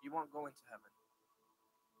 you won't go into heaven.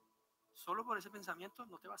 Solo por ese pensamiento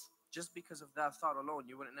no te vas. Just because of that thought alone,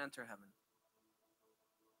 you wouldn't enter heaven.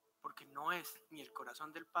 Porque no es ni el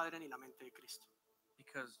corazón del Padre ni la mente de Cristo.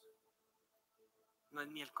 Because No es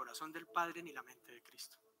ni el corazón del Padre ni la mente de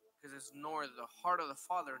Cristo. it's nor the heart of the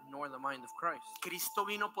Father nor the mind of Christ. Cristo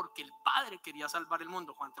vino porque el Padre quería salvar el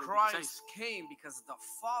mundo, Juan 3:16. Christ came because the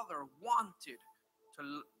Father wanted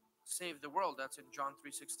to save the world. That's in John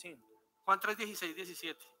 3:16. Juan 3:16,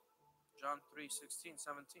 17. John 3:16,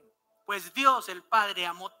 17. Pues Dios el Padre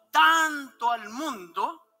amó tanto al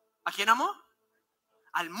mundo. ¿A quién amó?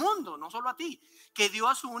 Al mundo, no solo a ti, que dio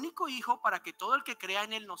a su único hijo para que todo el que crea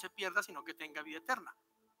en él no se pierda, sino que tenga vida eterna.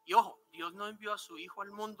 Y ojo, Dios no envió a su hijo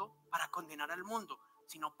al mundo para condenar al mundo,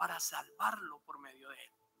 sino para salvarlo por medio de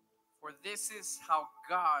él. For this is how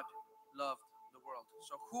God loved the world.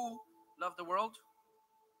 So who loved the world?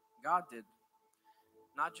 God did.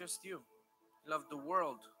 Not just you. He loved the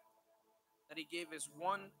world. That he gave his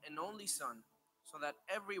one and only Son, so that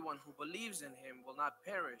everyone who believes in him will not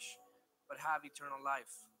perish, but have eternal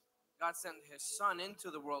life. God sent his Son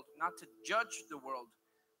into the world, not to judge the world,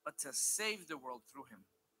 but to save the world through him.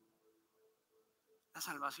 La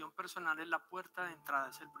salvación personal es la puerta de entrada,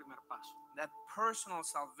 es el primer paso. That personal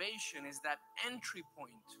salvation is that entry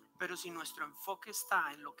point. Pero si nuestro enfoque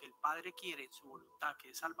está en lo que el Padre quiere, en su voluntad,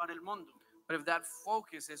 que es salvar el mundo, But if that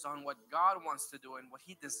focus is on what God wants to do and what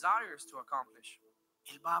he desires to accomplish,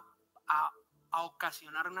 Él va a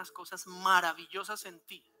ocasionar unas cosas maravillosas en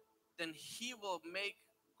ti. then he will make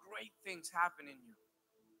great things happen in you.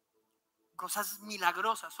 Cosas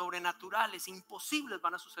milagrosas, sobrenaturales, imposibles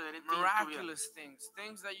van a suceder en ti y en tu vida, Miraculous things,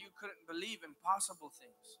 things that you couldn't believe, impossible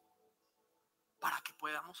things, para que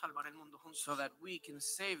podamos salvar el mundo juntos. so that we can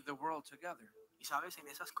save the world together. Y sabes, en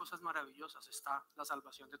esas cosas maravillosas está la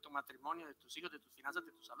salvación de tu matrimonio, de tus hijos, de tus finanzas,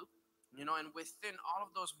 de tu salud. You know, and within all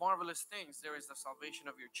of those marvelous things, there is the salvation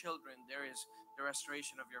of your children, there is the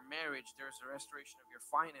restoration of your marriage, there is the restoration of your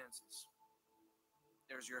finances,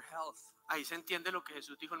 there's your health. Ahí se entiende lo que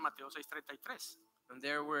Jesús dijo en Mateo 6:33. And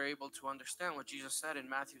there we're able to understand what Jesus said in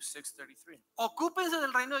Matthew 6:33. Ocúpense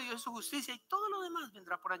del reino de Dios y su justicia y todo lo demás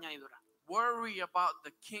vendrá por añadidura. Worry about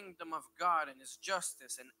the kingdom of God and his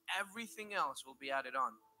justice, and everything else will be added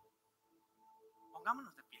on.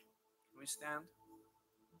 Pongámonos de pie. Can we stand?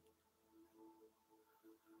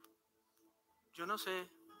 Yo no sé,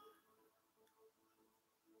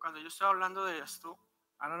 cuando yo estoy hablando de esto,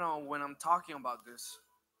 I don't know when I'm talking about this,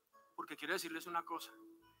 porque quiero decirles una cosa.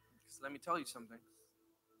 because let me tell you something.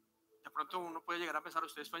 De pronto uno puede llegar a pensar,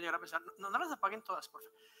 ustedes pueden llegar a pensar, no las apaguen todas, por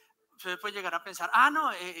favor. Ustedes pueden llegar a pensar,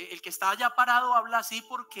 no, el que está allá parado habla así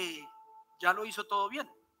porque ya lo hizo todo bien.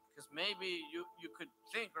 Because maybe you could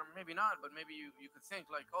think, or maybe not, but maybe you could think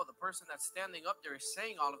like, oh, the person that's standing up there is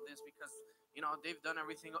saying all of this because, you know, they've done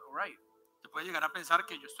everything right. Te puede llegar a pensar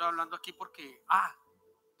que yo estoy hablando aquí porque,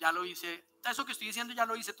 ya lo hice, eso que estoy diciendo ya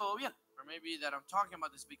lo hice todo bien. Or maybe that I'm talking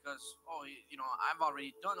about this because, oh, you know, I've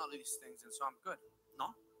already done all these things and so I'm good.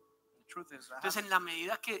 No. The truth is, I Entonces, haven't. en la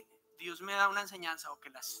medida que Dios me da una enseñanza o que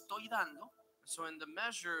la estoy dando, So in the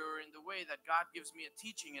measure or in the way that God gives me a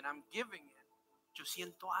teaching and I'm giving it, yo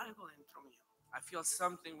siento algo dentro mío, I feel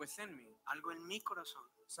something within me, algo en mi corazón.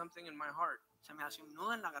 something in my heart. Se me hace un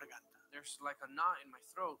nudo en la garganta. There's like a knot in my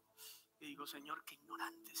throat. Y digo, Señor, qué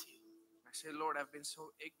ignorante he sido. I say, Lord, I've been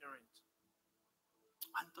so ignorant.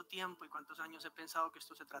 ¿Cuánto tiempo y cuántos años he pensado que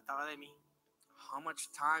esto se trataba de mí? How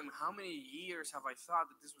much time, how many years have I thought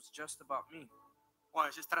that this was just about me? O a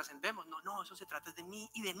veces trascendemos. No, eso se trata de mí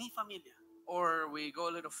y de mi familia. Or we go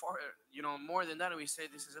a little farther, you know, more than that, and we say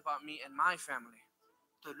this is about me and my family.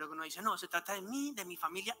 Entonces luego uno dice, no, se trata de mí, de mi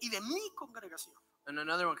familia y de mi congregación. And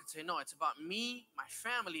another one could say, no, it's about me, my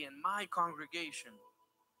family, and my congregation.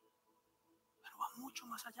 Pero va mucho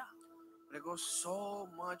más allá. But it goes so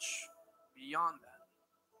much beyond that.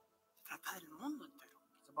 Se trata del mundo entero.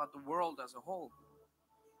 It's about the world as a whole.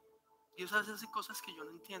 Dios hace cosas que yo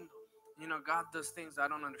no entiendo. You know, God does things I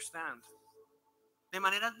don't understand. De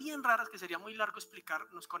maneras bien raras que sería muy largo explicar,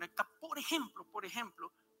 nos conecta, por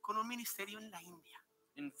ejemplo, con un ministerio en la India.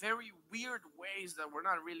 In very weird ways that we're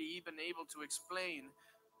not really even able to explain.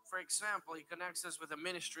 For example, he connects us with a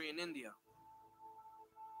ministry in India.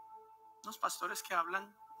 Unos pastores que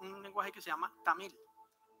hablan un lenguaje que se llama Tamil.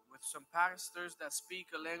 With some pastors that speak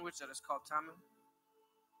a language that is called Tamil.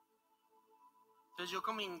 Entonces yo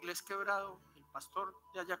con mi inglés quebrado, el pastor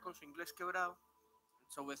de allá con su inglés quebrado,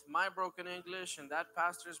 So with my broken English and that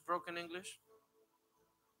pastor's broken English,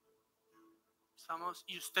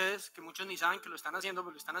 Y ustedes, que muchos ni saben que lo están haciendo,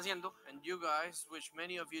 pero lo están haciendo, And you guys, which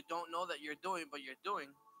many of you don't know that you're doing, but you're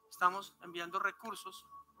doing, estamos enviando recursos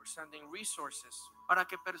we're sending resources para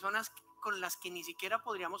que personas con las que ni siquiera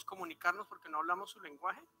podríamos comunicarnos porque no hablamos su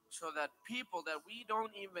lenguaje, so that people that we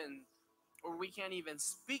don't even, or we can't even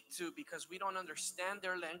speak to because we don't understand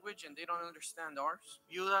their language and they don't understand ours.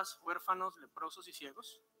 viudas, huérfanos, leprosos y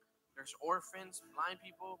ciegos, There's orphans, blind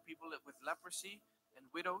people, people with leprosy, and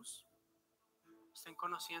widows estén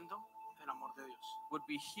conociendo el amor de Dios. would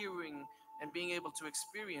be hearing and being able to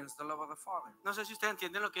experience the love of the Father. No sé si ustedes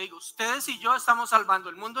entienden lo que digo. Ustedes y yo estamos salvando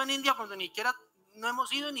el mundo en India cuando ni siquiera no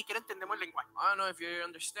hemos ido y ni siquiera entendemos el lenguaje. I don't know if you're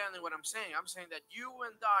understanding what I'm saying. I'm saying that you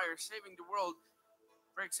and I are saving the world,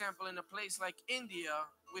 for example, in a place like India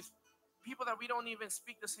with people that we don't even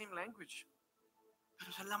speak the same language. Pero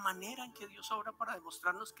esa es la manera en que Dios obra para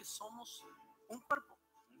demostrarnos que somos un cuerpo.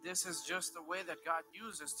 This is just the way that God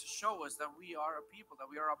uses to show us that we are a people, that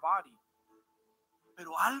we are a body.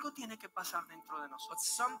 Pero algo tiene que pasar dentro de But nosotros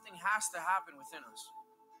something has to happen within us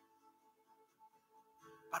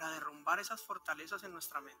para derrumbar esas fortalezas en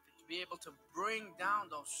nuestra mente, to be able to bring down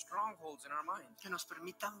those strongholds in our minds que nos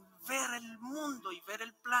permitan ver el mundo y ver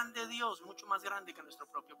el plan de Dios mucho más grande que nuestro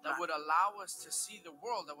propio plan. that would allow us to see the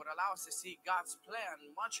world, that would allow us to see God's plan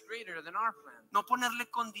much greater than our plan. No ponerle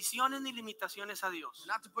condiciones ni limitaciones a Dios.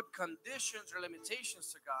 Not to put conditions or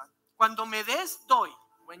limitations to God. Cuando me des, doy.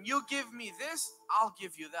 When you give me this, I'll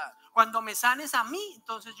give you that. Cuando me sanes a mí,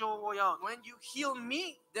 entonces yo voy a otro. When you heal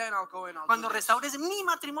me, then I'll go and I'll Cuando do this. restaures mi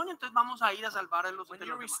matrimonio, entonces vamos a ir a salvar a los When de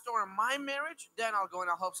you los demás. restore my marriage, then I'll go and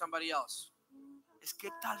I'll help somebody else. Es que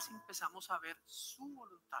tal si empezamos a ver su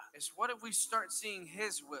voluntad It's what if we start seeing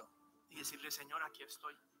His will y decirle, Señor, aquí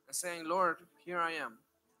estoy, and saying, Lord, here I am,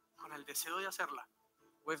 con el deseo de hacerla,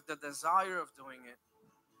 with the desire of doing it,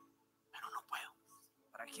 pero no puedo.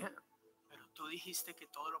 but I can't. Pero tú dijiste que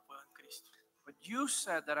todo lo puedo en Cristo. But you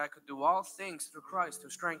said that I could do all things through Christ who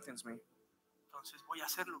strengthens me. Entonces voy a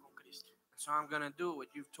hacerlo con Cristo, So I'm going to do what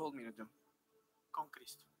you've told me to do con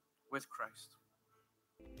Cristo. with Christ.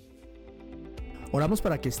 Oramos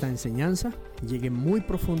para que esta enseñanza llegue muy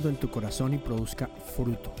profundo en tu corazón y produzca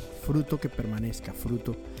fruto, fruto que permanezca,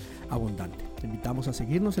 fruto abundante. Te invitamos a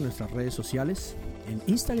seguirnos en nuestras redes sociales, en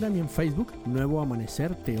Instagram y en Facebook, Nuevo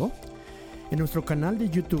Amanecer TO, en nuestro canal de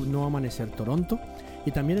YouTube Nuevo Amanecer Toronto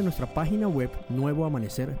y también en nuestra página web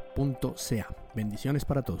nuevoamanecer.ca. Bendiciones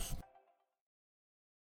para todos.